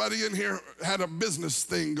like somebody in here had a business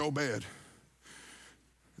thing go bad.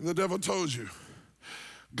 And the devil told you,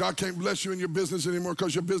 God can't bless you in your business anymore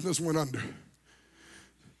because your business went under.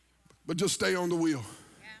 But just stay on the wheel.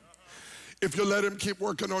 If you let him keep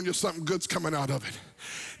working on you, something good's coming out of it.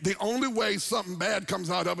 The only way something bad comes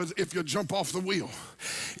out of it is if you jump off the wheel.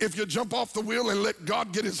 If you jump off the wheel and let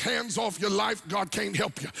God get his hands off your life, God can't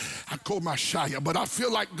help you. I call my Shia, but I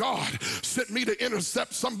feel like God sent me to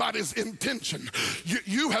intercept somebody's intention.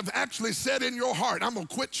 You have actually said in your heart, I'm going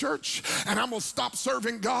to quit church and I'm going to stop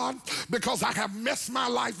serving God because I have messed my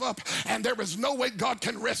life up and there is no way God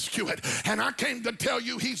can rescue it. And I came to tell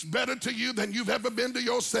you he's better to you than you've ever been to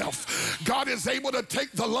yourself. God is able to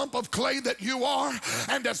take the lump of clay that you are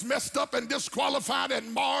and as messed up and disqualified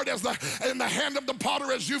and marred as in the hand of the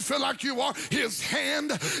potter as you feel like you are. His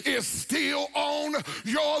hand is still on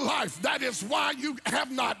your life. That is why you have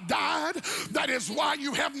not died. That is why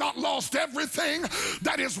you have not lost everything.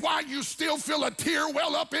 That is why you still feel a tear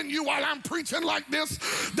well up in you while I'm preaching like this.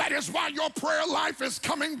 That is why your prayer life is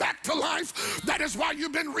coming back to life. That is why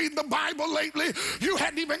you've been reading the Bible lately. You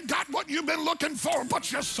hadn't even got what you've been looking for, but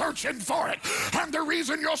you're searching for it. And the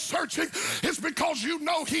reason you're searching is because because you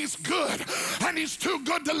know he's good and he's too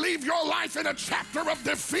good to leave your life in a chapter of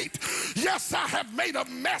defeat. Yes, I have made a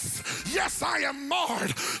mess. Yes, I am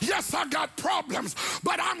marred. Yes, I got problems.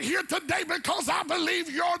 But I'm here today because I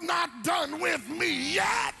believe you're not done with me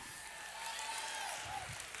yet.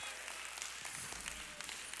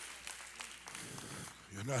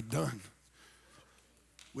 You're not done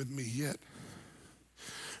with me yet.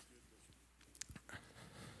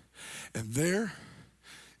 And there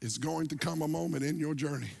is going to come a moment in your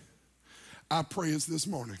journey, I pray it's this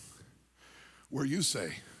morning, where you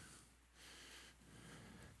say,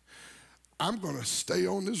 I'm going to stay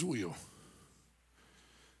on this wheel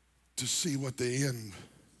to see what the end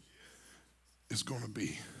is going to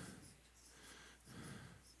be.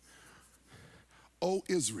 O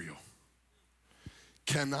Israel,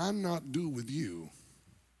 can I not do with you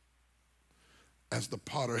as the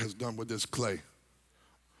potter has done with this clay?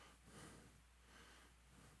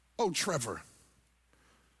 Oh, Trevor.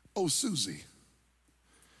 Oh, Susie.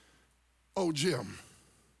 Oh, Jim.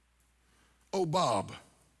 Oh, Bob.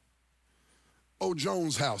 Oh,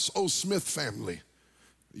 Jones house. Oh, Smith family.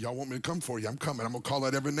 Y'all want me to come for you? I'm coming. I'm going to call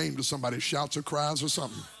out every name till somebody shouts or cries or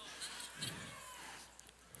something.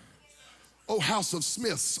 Oh, house of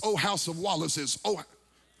Smiths. Oh, house of Wallaces. Oh,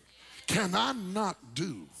 can I not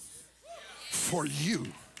do for you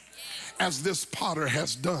as this potter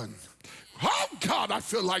has done? Oh, God, I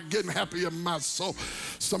feel like getting happy in my soul.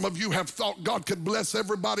 Some of you have thought God could bless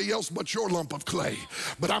everybody else but your lump of clay.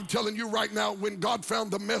 But I'm telling you right now, when God found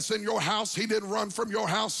the mess in your house, he didn't run from your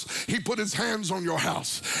house. He put his hands on your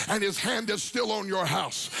house, and his hand is still on your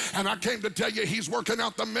house. And I came to tell you, he's working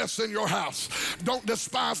out the mess in your house. Don't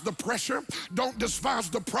despise the pressure. Don't despise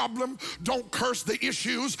the problem. Don't curse the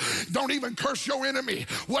issues. Don't even curse your enemy.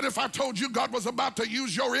 What if I told you God was about to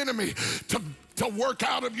use your enemy to work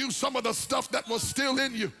out of you some of the stuff that was still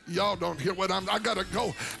in you? Y'all don't hear what I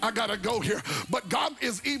gotta go here. But God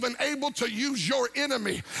is even able to use your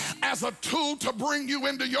enemy as a tool to bring you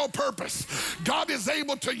into your purpose. God is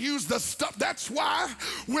able to use the stuff. That's why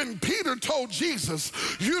when Peter told Jesus,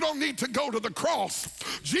 you don't need to go to the cross,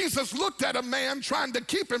 Jesus looked at a man trying to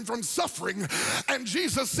keep him from suffering, and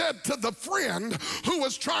Jesus said to the friend who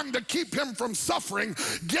was trying to keep him from suffering,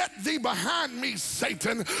 get thee behind me,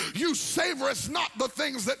 Satan. You savorest not the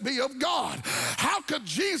things that be of God. How could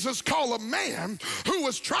Jesus call a man who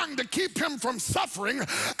was trying to keep him from suffering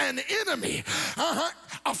an enemy?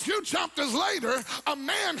 A few chapters later, a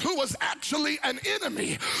man who was actually an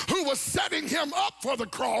enemy, who was setting him up for the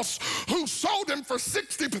cross, who sold him for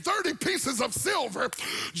 60 to 30 pieces of silver,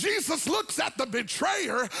 Jesus looks at the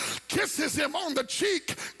betrayer, kisses him on the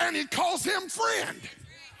cheek, and he calls him friend.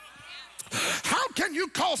 How can you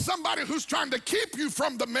call somebody who's trying to keep you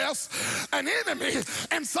from the mess an enemy,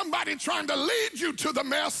 and somebody trying to lead you to the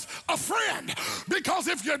mess a friend? Because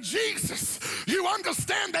if you're Jesus, you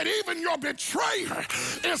understand that even your betrayer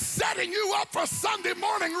is setting you up for Sunday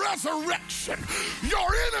morning resurrection. Your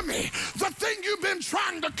enemy, the thing you've been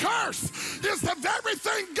trying to curse, is the very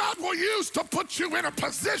thing God will use to put you in a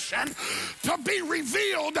position to be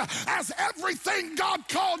revealed as everything God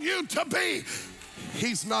called you to be.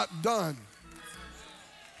 He's not done.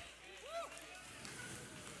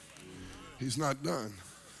 He's not done.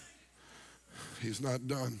 He's not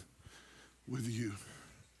done with you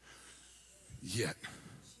yet.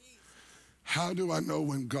 How do I know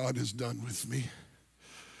when God is done with me?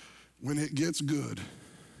 When it gets good.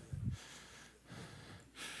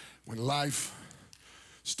 When life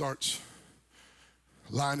starts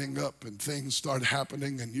lining up and things start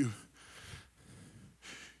happening, and you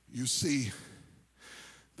see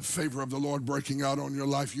the favor of the Lord breaking out on your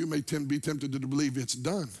life, you may be tempted to believe it's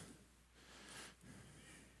done.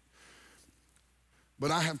 But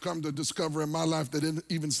I have come to discover in my life that in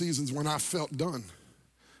even seasons when I felt done,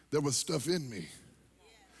 there was stuff in me.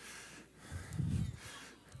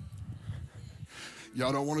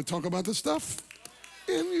 Y'all don't want to talk about the stuff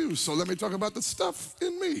in you, so let me talk about the stuff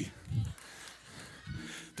in me.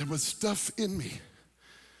 There was stuff in me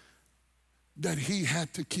that he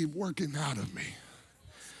had to keep working out of me.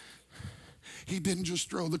 He didn't just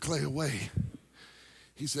throw the clay away.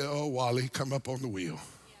 He said, oh, Wally, come up on the wheel.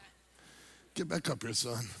 Get back up here,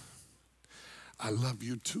 son. I love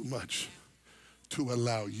you too much to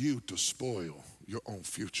allow you to spoil your own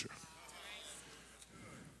future.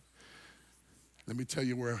 Let me tell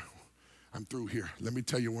you where I'm through here. Let me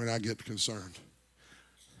tell you when I get concerned.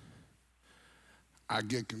 I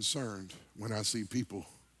get concerned when I see people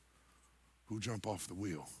who jump off the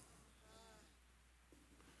wheel.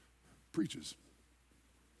 Preachers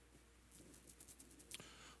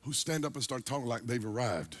who stand up and start talking like they've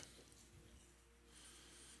arrived.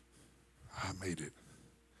 I made it.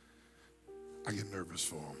 I get nervous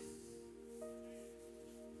for them.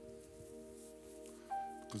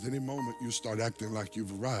 Because any moment you start acting like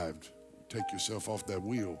you've arrived, take yourself off that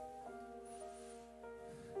wheel.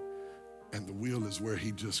 And the wheel is where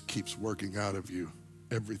he just keeps working out of you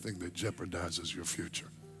everything that jeopardizes your future.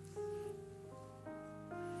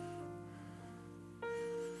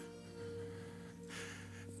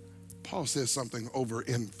 Paul says something over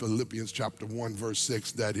in Philippians chapter 1, verse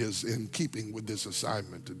 6 that is in keeping with this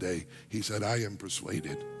assignment today. He said, I am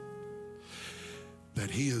persuaded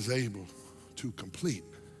that he is able to complete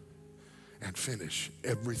and finish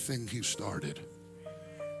everything he started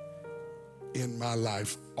in my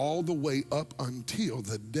life all the way up until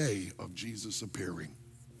the day of Jesus appearing.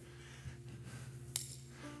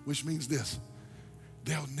 Which means this,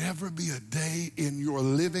 there'll never be a day in your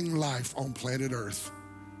living life on planet Earth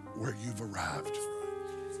where you've arrived.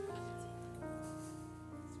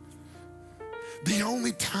 The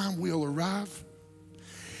only time we'll arrive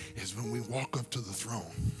is when we walk up to the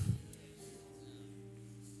throne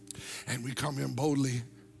and we come in boldly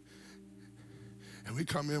and we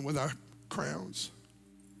come in with our crowns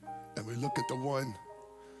and we look at the one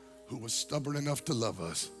who was stubborn enough to love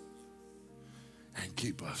us and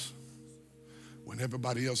keep us when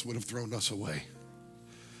everybody else would have thrown us away.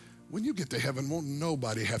 When you get to heaven, won't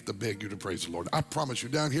nobody have to beg you to praise the Lord. I promise you,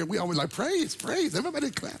 down here, we always like, praise, praise.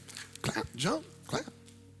 Everybody clap, clap, jump, clap.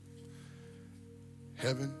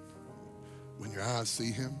 Heaven, when your eyes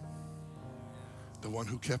see him, the one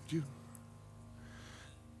who kept you,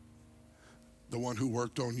 the one who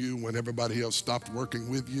worked on you when everybody else stopped working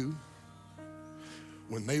with you,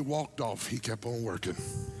 when they walked off, he kept on working.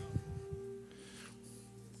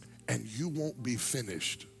 And you won't be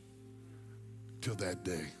finished till that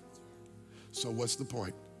day. So what's the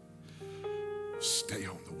point? Stay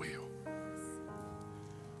on the wheel.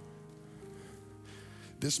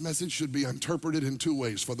 This message should be interpreted in two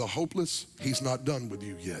ways. For the hopeless, he's not done with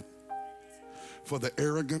you yet. For the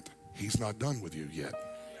arrogant, he's not done with you yet.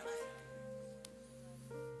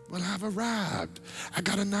 Well, I've arrived. I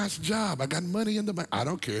got a nice job. I got money in the bank. I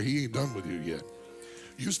don't care. He ain't done with you yet.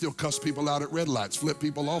 You still cuss people out at red lights, flip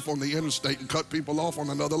people off on the interstate, and cut people off on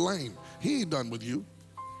another lane. He ain't done with you.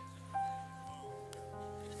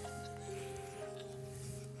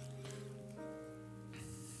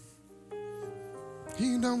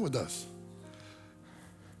 He ain't done with us.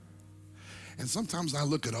 And sometimes I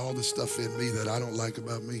look at all the stuff in me that I don't like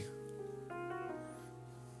about me.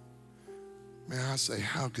 Man, I say,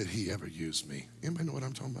 how could he ever use me? Anybody know what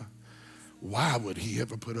I'm talking about? Why would he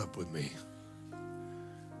ever put up with me?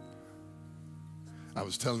 I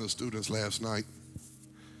was telling the students last night,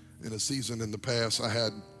 in a season in the past, I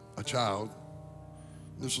had a child.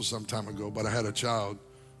 This was some time ago, but I had a child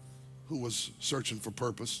who was searching for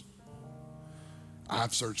purpose.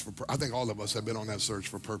 I've searched for purpose. I think all of us have been on that search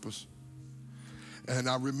for purpose. And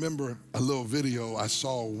I remember a little video I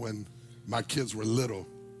saw when my kids were little.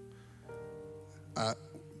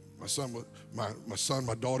 My son,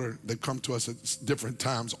 my daughter, they come to us at different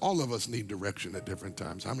times. All of us need direction at different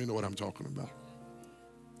times. How many know what I'm talking about?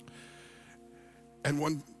 And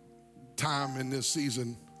one time in this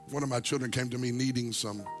season, one of my children came to me needing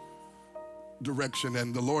some direction,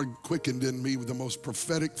 and the Lord quickened in me with the most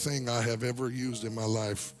prophetic thing I have ever used in my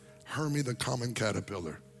life, Hermie the common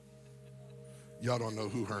caterpillar. Y'all don't know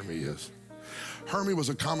who Hermie is. Hermie was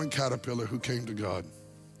a common caterpillar who came to God.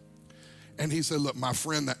 And he said, look, my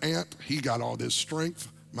friend the ant, he got all this strength.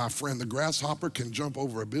 My friend the grasshopper can jump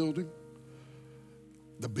over a building.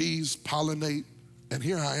 The bees pollinate. And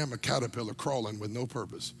here I am, a caterpillar crawling with no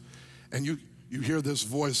purpose. And you hear this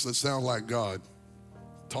voice that sounds like God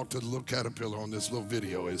talk to the little caterpillar on this little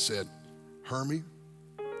video. It said, Hermie,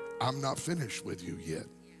 I'm not finished with you yet.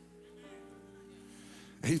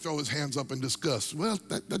 And he throws his hands up in disgust. Well,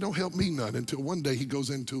 that don't help me none until one day he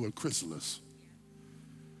goes into a chrysalis.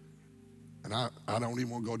 And I don't even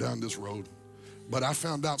want to go down this road. But I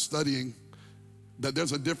found out studying that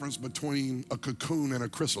there's a difference between a cocoon and a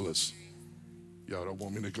chrysalis. Y'all don't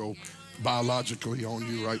want me to go biologically on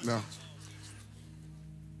you right now.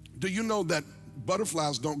 Do you know that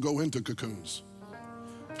butterflies don't go into cocoons?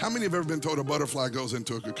 How many have ever been told a butterfly goes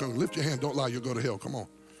into a cocoon? Lift your hand, don't lie, you'll go to hell, come on.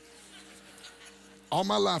 All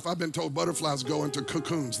my life I've been told butterflies go into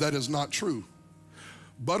cocoons. That is not true.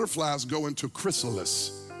 Butterflies go into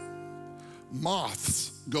chrysalis.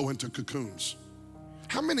 Moths go into cocoons.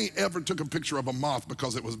 How many ever took a picture of a moth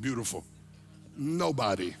because it was beautiful?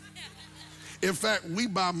 Nobody. In fact, we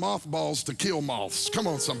buy mothballs to kill moths. Come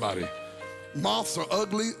on, somebody. Moths are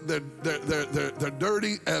ugly, they're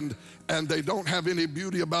dirty, and they don't have any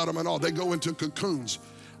beauty about them at all. They go into cocoons.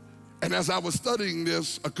 And as I was studying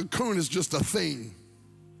this, a cocoon is just a thing.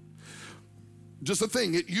 Just a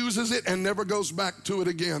thing. It uses it and never goes back to it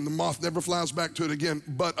again. The moth never flies back to it again.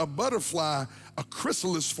 But a butterfly, a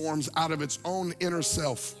chrysalis forms out of its own inner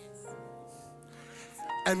self.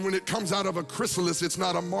 And when it comes out of a chrysalis, it's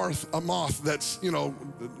not a moth that's,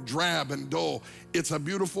 drab and dull. It's a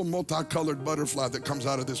beautiful multicolored butterfly that comes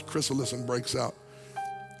out of this chrysalis and breaks out.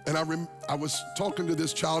 And I was talking to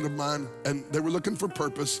this child of mine, and they were looking for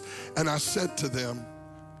purpose, and I said to them,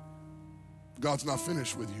 God's not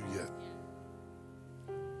finished with you yet.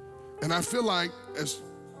 And I feel like, as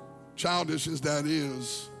childish as that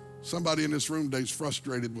is, somebody in this room today is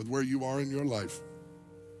frustrated with where you are in your life.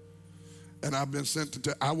 And I've been sent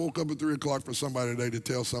to I woke up at 3 o'clock for somebody today to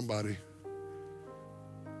tell somebody,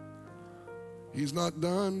 He's not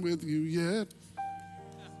done with you yet.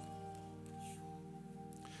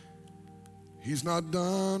 He's not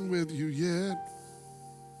done with you yet.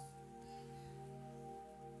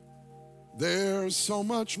 There's so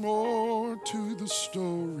much more to the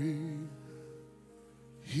story.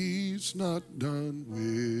 He's not done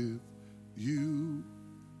with you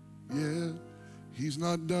yet. He's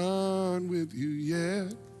not done with you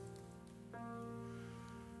yet.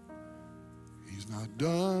 He's not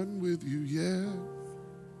done with you yet.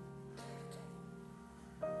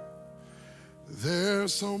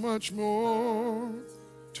 There's so much more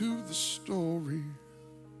to the story.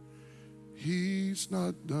 He's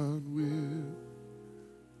not done with.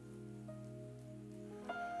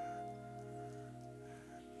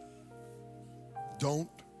 Don't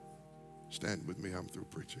stand with me, I'm through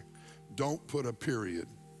preaching. Don't put a period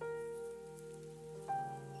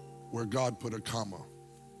where God put a comma.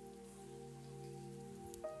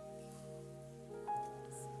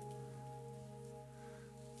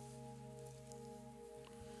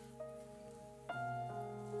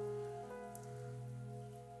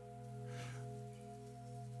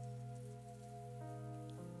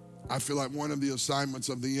 I feel like one of the assignments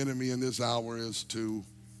of the enemy in this hour is to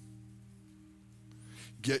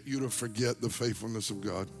get you to forget the faithfulness of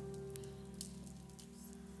God.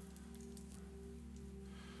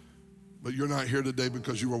 But you're not here today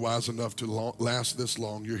because you were wise enough to last this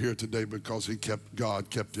long. You're here today because God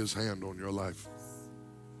kept his hand on your life.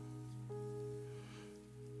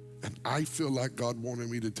 And I feel like God wanted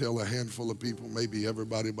me to tell a handful of people, maybe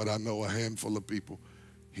everybody, but I know a handful of people.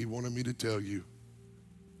 He wanted me to tell you,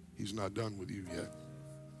 he's not done with you yet.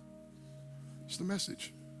 It's the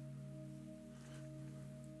message.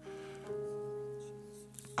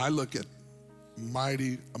 I look at a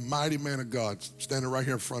mighty man of God standing right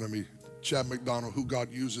here in front of me, Chad McDonald, who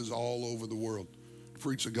God uses all over the world to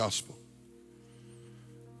preach the gospel.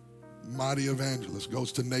 Mighty evangelist,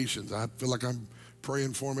 goes to nations. I feel like I'm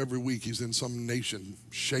praying for him every week. He's in some nation,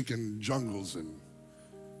 shaking jungles and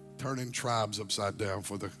turning tribes upside down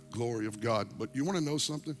for the glory of God. But you want to know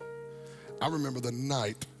something? I remember the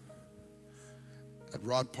night at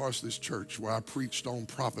Rod Parsley's church where I preached on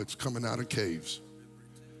prophets coming out of caves.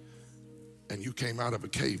 And you came out of a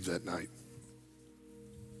cave that night.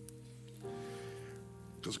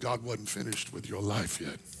 Because God wasn't finished with your life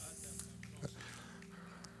yet.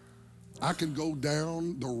 I can go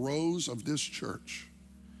down the rows of this church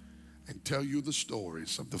and tell you the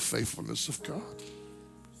stories of the faithfulness of God.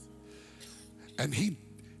 And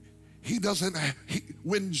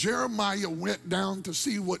when Jeremiah went down to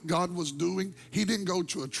see what God was doing, he didn't go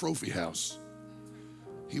to a trophy house.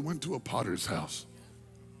 He went to a potter's house.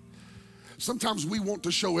 Sometimes we want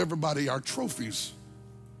to show everybody our trophies,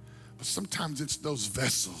 but sometimes it's those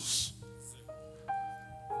vessels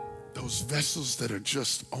that are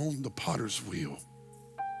just on the potter's wheel,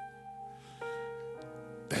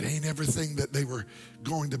 that ain't everything that they were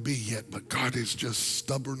going to be yet, but God is just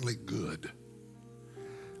stubbornly good.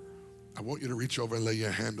 I want you to reach over and lay your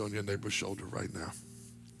hand on your neighbor's shoulder right now.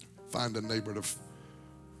 Find a neighbor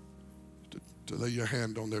to lay your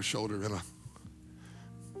hand on their shoulder in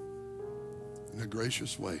a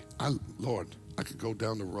gracious way. Lord, I could go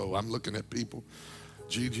down the row. I'm looking at people,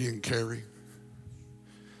 Gigi and Carrie.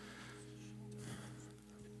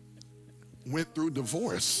 Went through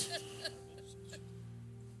divorce.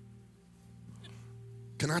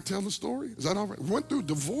 Can I tell the story? Is that all right? Went through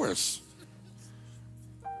divorce.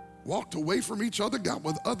 Walked away from each other, got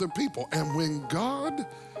with other people. And when God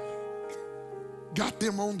got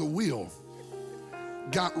them on the wheel,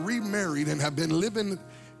 got remarried and have been living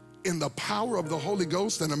in the power of the Holy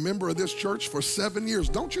Ghost and a member of this church for 7 years.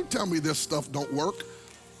 Don't you tell me this stuff don't work.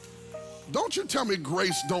 Don't you tell me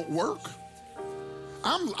grace don't work.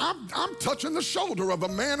 I'm touching the shoulder of a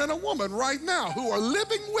man and a woman right now who are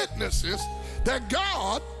living witnesses that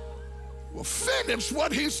God will finish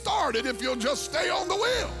what he started if you'll just stay on the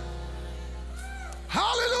wheel.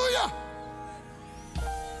 Hallelujah.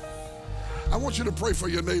 I want you to pray for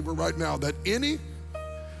your neighbor right now that any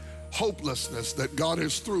hopelessness that God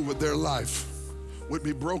is through with their life would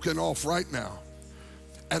be broken off right now,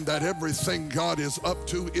 and that everything God is up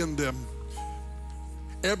to in them,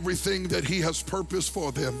 everything that he has purposed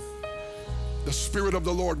for them, the Spirit of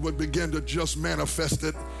the Lord would begin to just manifest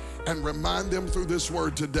it and remind them through this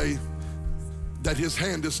word today that his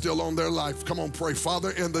hand is still on their life. Come on, pray.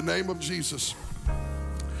 Father, in the name of Jesus,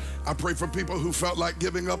 I pray for people who felt like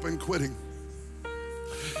giving up and quitting.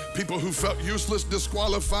 People who felt useless,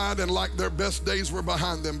 disqualified, and like their best days were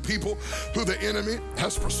behind them. People who the enemy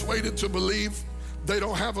has persuaded to believe they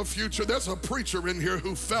don't have a future. There's a preacher in here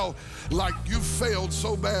who felt like you failed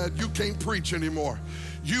so bad you can't preach anymore.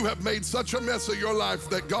 You have made such a mess of your life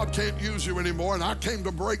that God can't use you anymore. And I came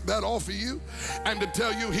to break that off of you and to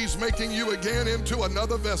tell you he's making you again into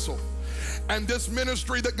another vessel. And this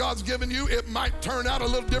ministry that God's given you, it might turn out a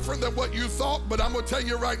little different than what you thought, but I'm going to tell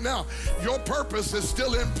you right now, your purpose is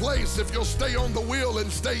still in place if you'll stay on the wheel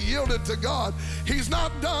and stay yielded to God. He's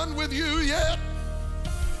not done with you yet.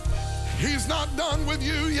 He's not done with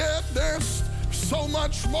you yet. There's so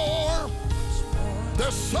much more.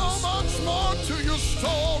 There's so much more to your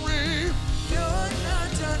story. You're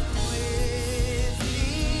not done with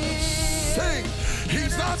me. Sing,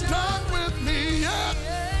 he's not done with me yet.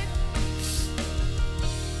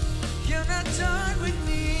 You're not done with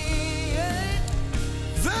me yet.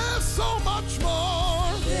 There's so much more.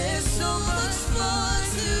 There's so much more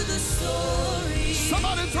to the story.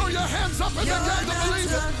 Somebody throw your hands up in the game to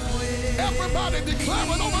believe it. Everybody declare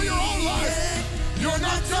it over your own life. You're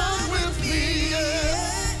not done with me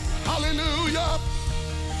yet. Hallelujah.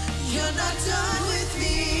 You're not done with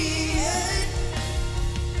me yet.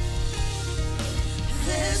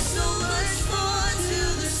 There's so much more to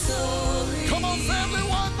the story. Come on, family,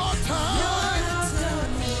 one more time. You're not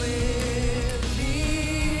done with me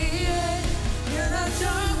yet. You're not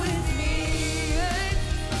done with me yet.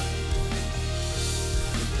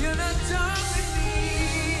 You're not done with me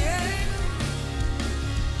yet.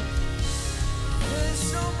 There's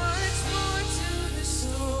so much more to the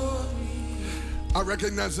story. I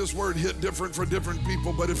recognize this word hit different for different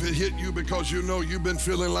people, but if it hit you because you know you've been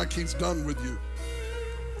feeling like he's done with you,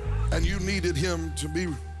 and you needed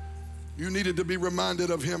to be reminded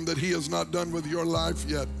of him that he is not done with your life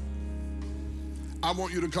yet, I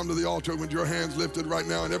want you to come to the altar with your hands lifted right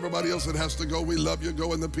now, and everybody else that has to go, we love you.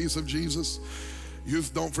 Go in the peace of Jesus.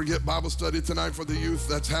 Youth, don't forget Bible study tonight for the youth.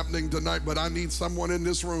 That's happening tonight, but I need someone in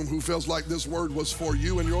this room who feels like this word was for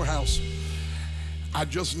you and your house. I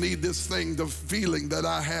just need this thing, the feeling that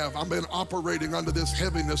I have. I've been operating under this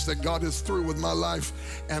heaviness that God is through with my life,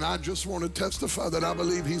 and I just want to testify that I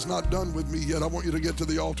believe he's not done with me yet. I want you to get to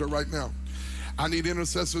the altar right now. I need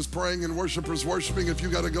intercessors praying and worshipers worshiping. If you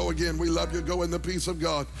got to go again, we love you. Go in the peace of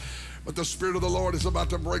God. But the Spirit of the Lord is about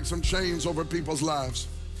to break some chains over people's lives.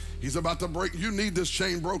 He's about to break. You need this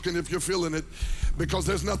chain broken if you're feeling it, because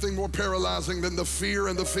there's nothing more paralyzing than the fear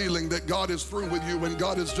and the feeling that God is through with you when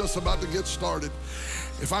God is just about to get started.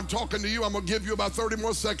 If I'm talking to you, I'm going to give you about 30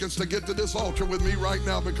 more seconds to get to this altar with me right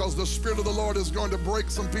now, because the Spirit of the Lord is going to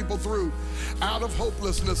break some people through out of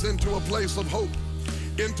hopelessness into a place of hope,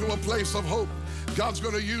 into a place of hope. God's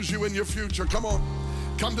going to use you in your future. Come on,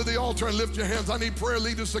 come to the altar and lift your hands. I need prayer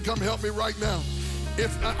leaders to come help me right now.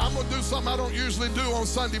 If I'm going to do something I don't usually do on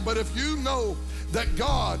Sunday, but if you know that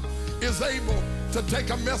God is able to take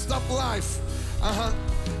a messed up life,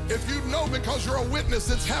 if you know because you're a witness,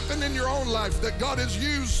 it's happened in your own life, that God has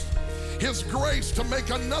used his grace to make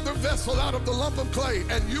another vessel out of the lump of clay,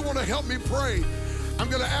 and you want to help me pray, I'm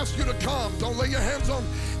going to ask you to come. Don't lay your hands on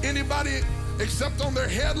anybody except on their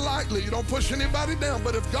head lightly. You don't push anybody down,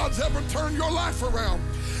 but if God's ever turned your life around,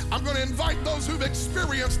 I'm going to invite those who've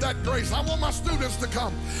experienced that grace. I want my students to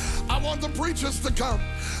come. I want the preachers to come.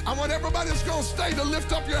 I want everybody that's going to stay to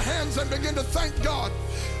lift up your hands and begin to thank God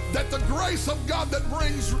that the grace of God that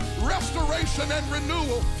brings restoration and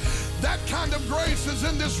renewal, that kind of grace is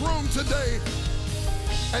in this room today.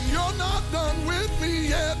 And you're not done with me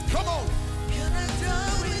yet. Come on. You're not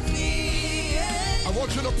done with me yet. I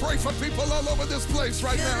want you to pray for people all over this place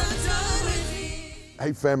right now. You're not done with me.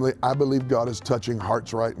 Hey family, I believe God is touching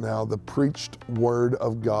hearts right now. The preached word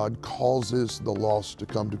of God causes the lost to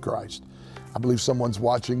come to Christ. I believe someone's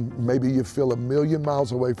watching. Maybe you feel 1,000,000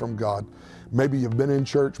 miles away from God. Maybe you've been in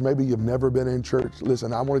church. Maybe you've never been in church.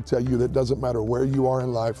 Listen, I want to tell you that it doesn't matter where you are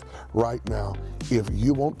in life right now. If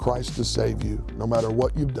you want Christ to save you, no matter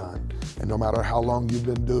what you've done and no matter how long you've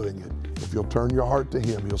been doing it, if you'll turn your heart to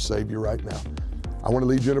him, he'll save you right now. I want to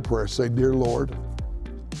lead you in a prayer. Say, dear Lord,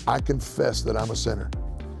 I confess that I'm a sinner.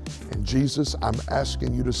 And Jesus, I'm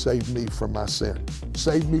asking you to save me from my sin.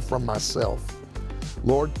 Save me from myself.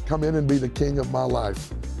 Lord, come in and be the king of my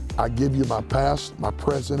life. I give you my past, my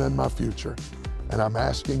present, and my future. And I'm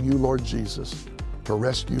asking you, Lord Jesus, to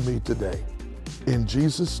rescue me today. In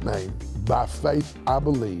Jesus' name, by faith, I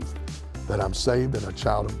believe that I'm saved and a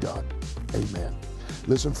child of God. Amen.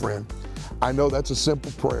 Listen, friend, I know that's a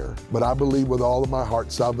simple prayer, but I believe with all of my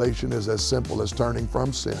heart salvation is as simple as turning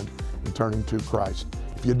from sin and turning to Christ.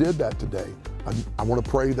 If you did that today, I want to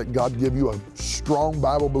pray that God give you a strong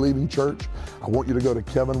Bible-believing church. I want you to go to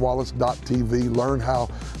kevinwallace.tv, learn how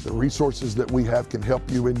the resources that we have can help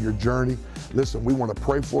you in your journey. Listen, we want to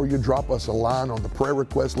pray for you. Drop us a line on the prayer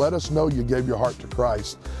request. Let us know you gave your heart to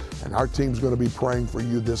Christ. And our team's going to be praying for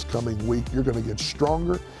you this coming week. You're going to get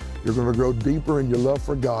stronger. You're going to grow deeper in your love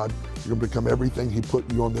for God. You're going to become everything He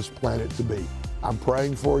put you on this planet to be. I'm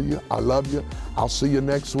praying for you. I love you. I'll see you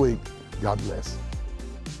next week. God bless.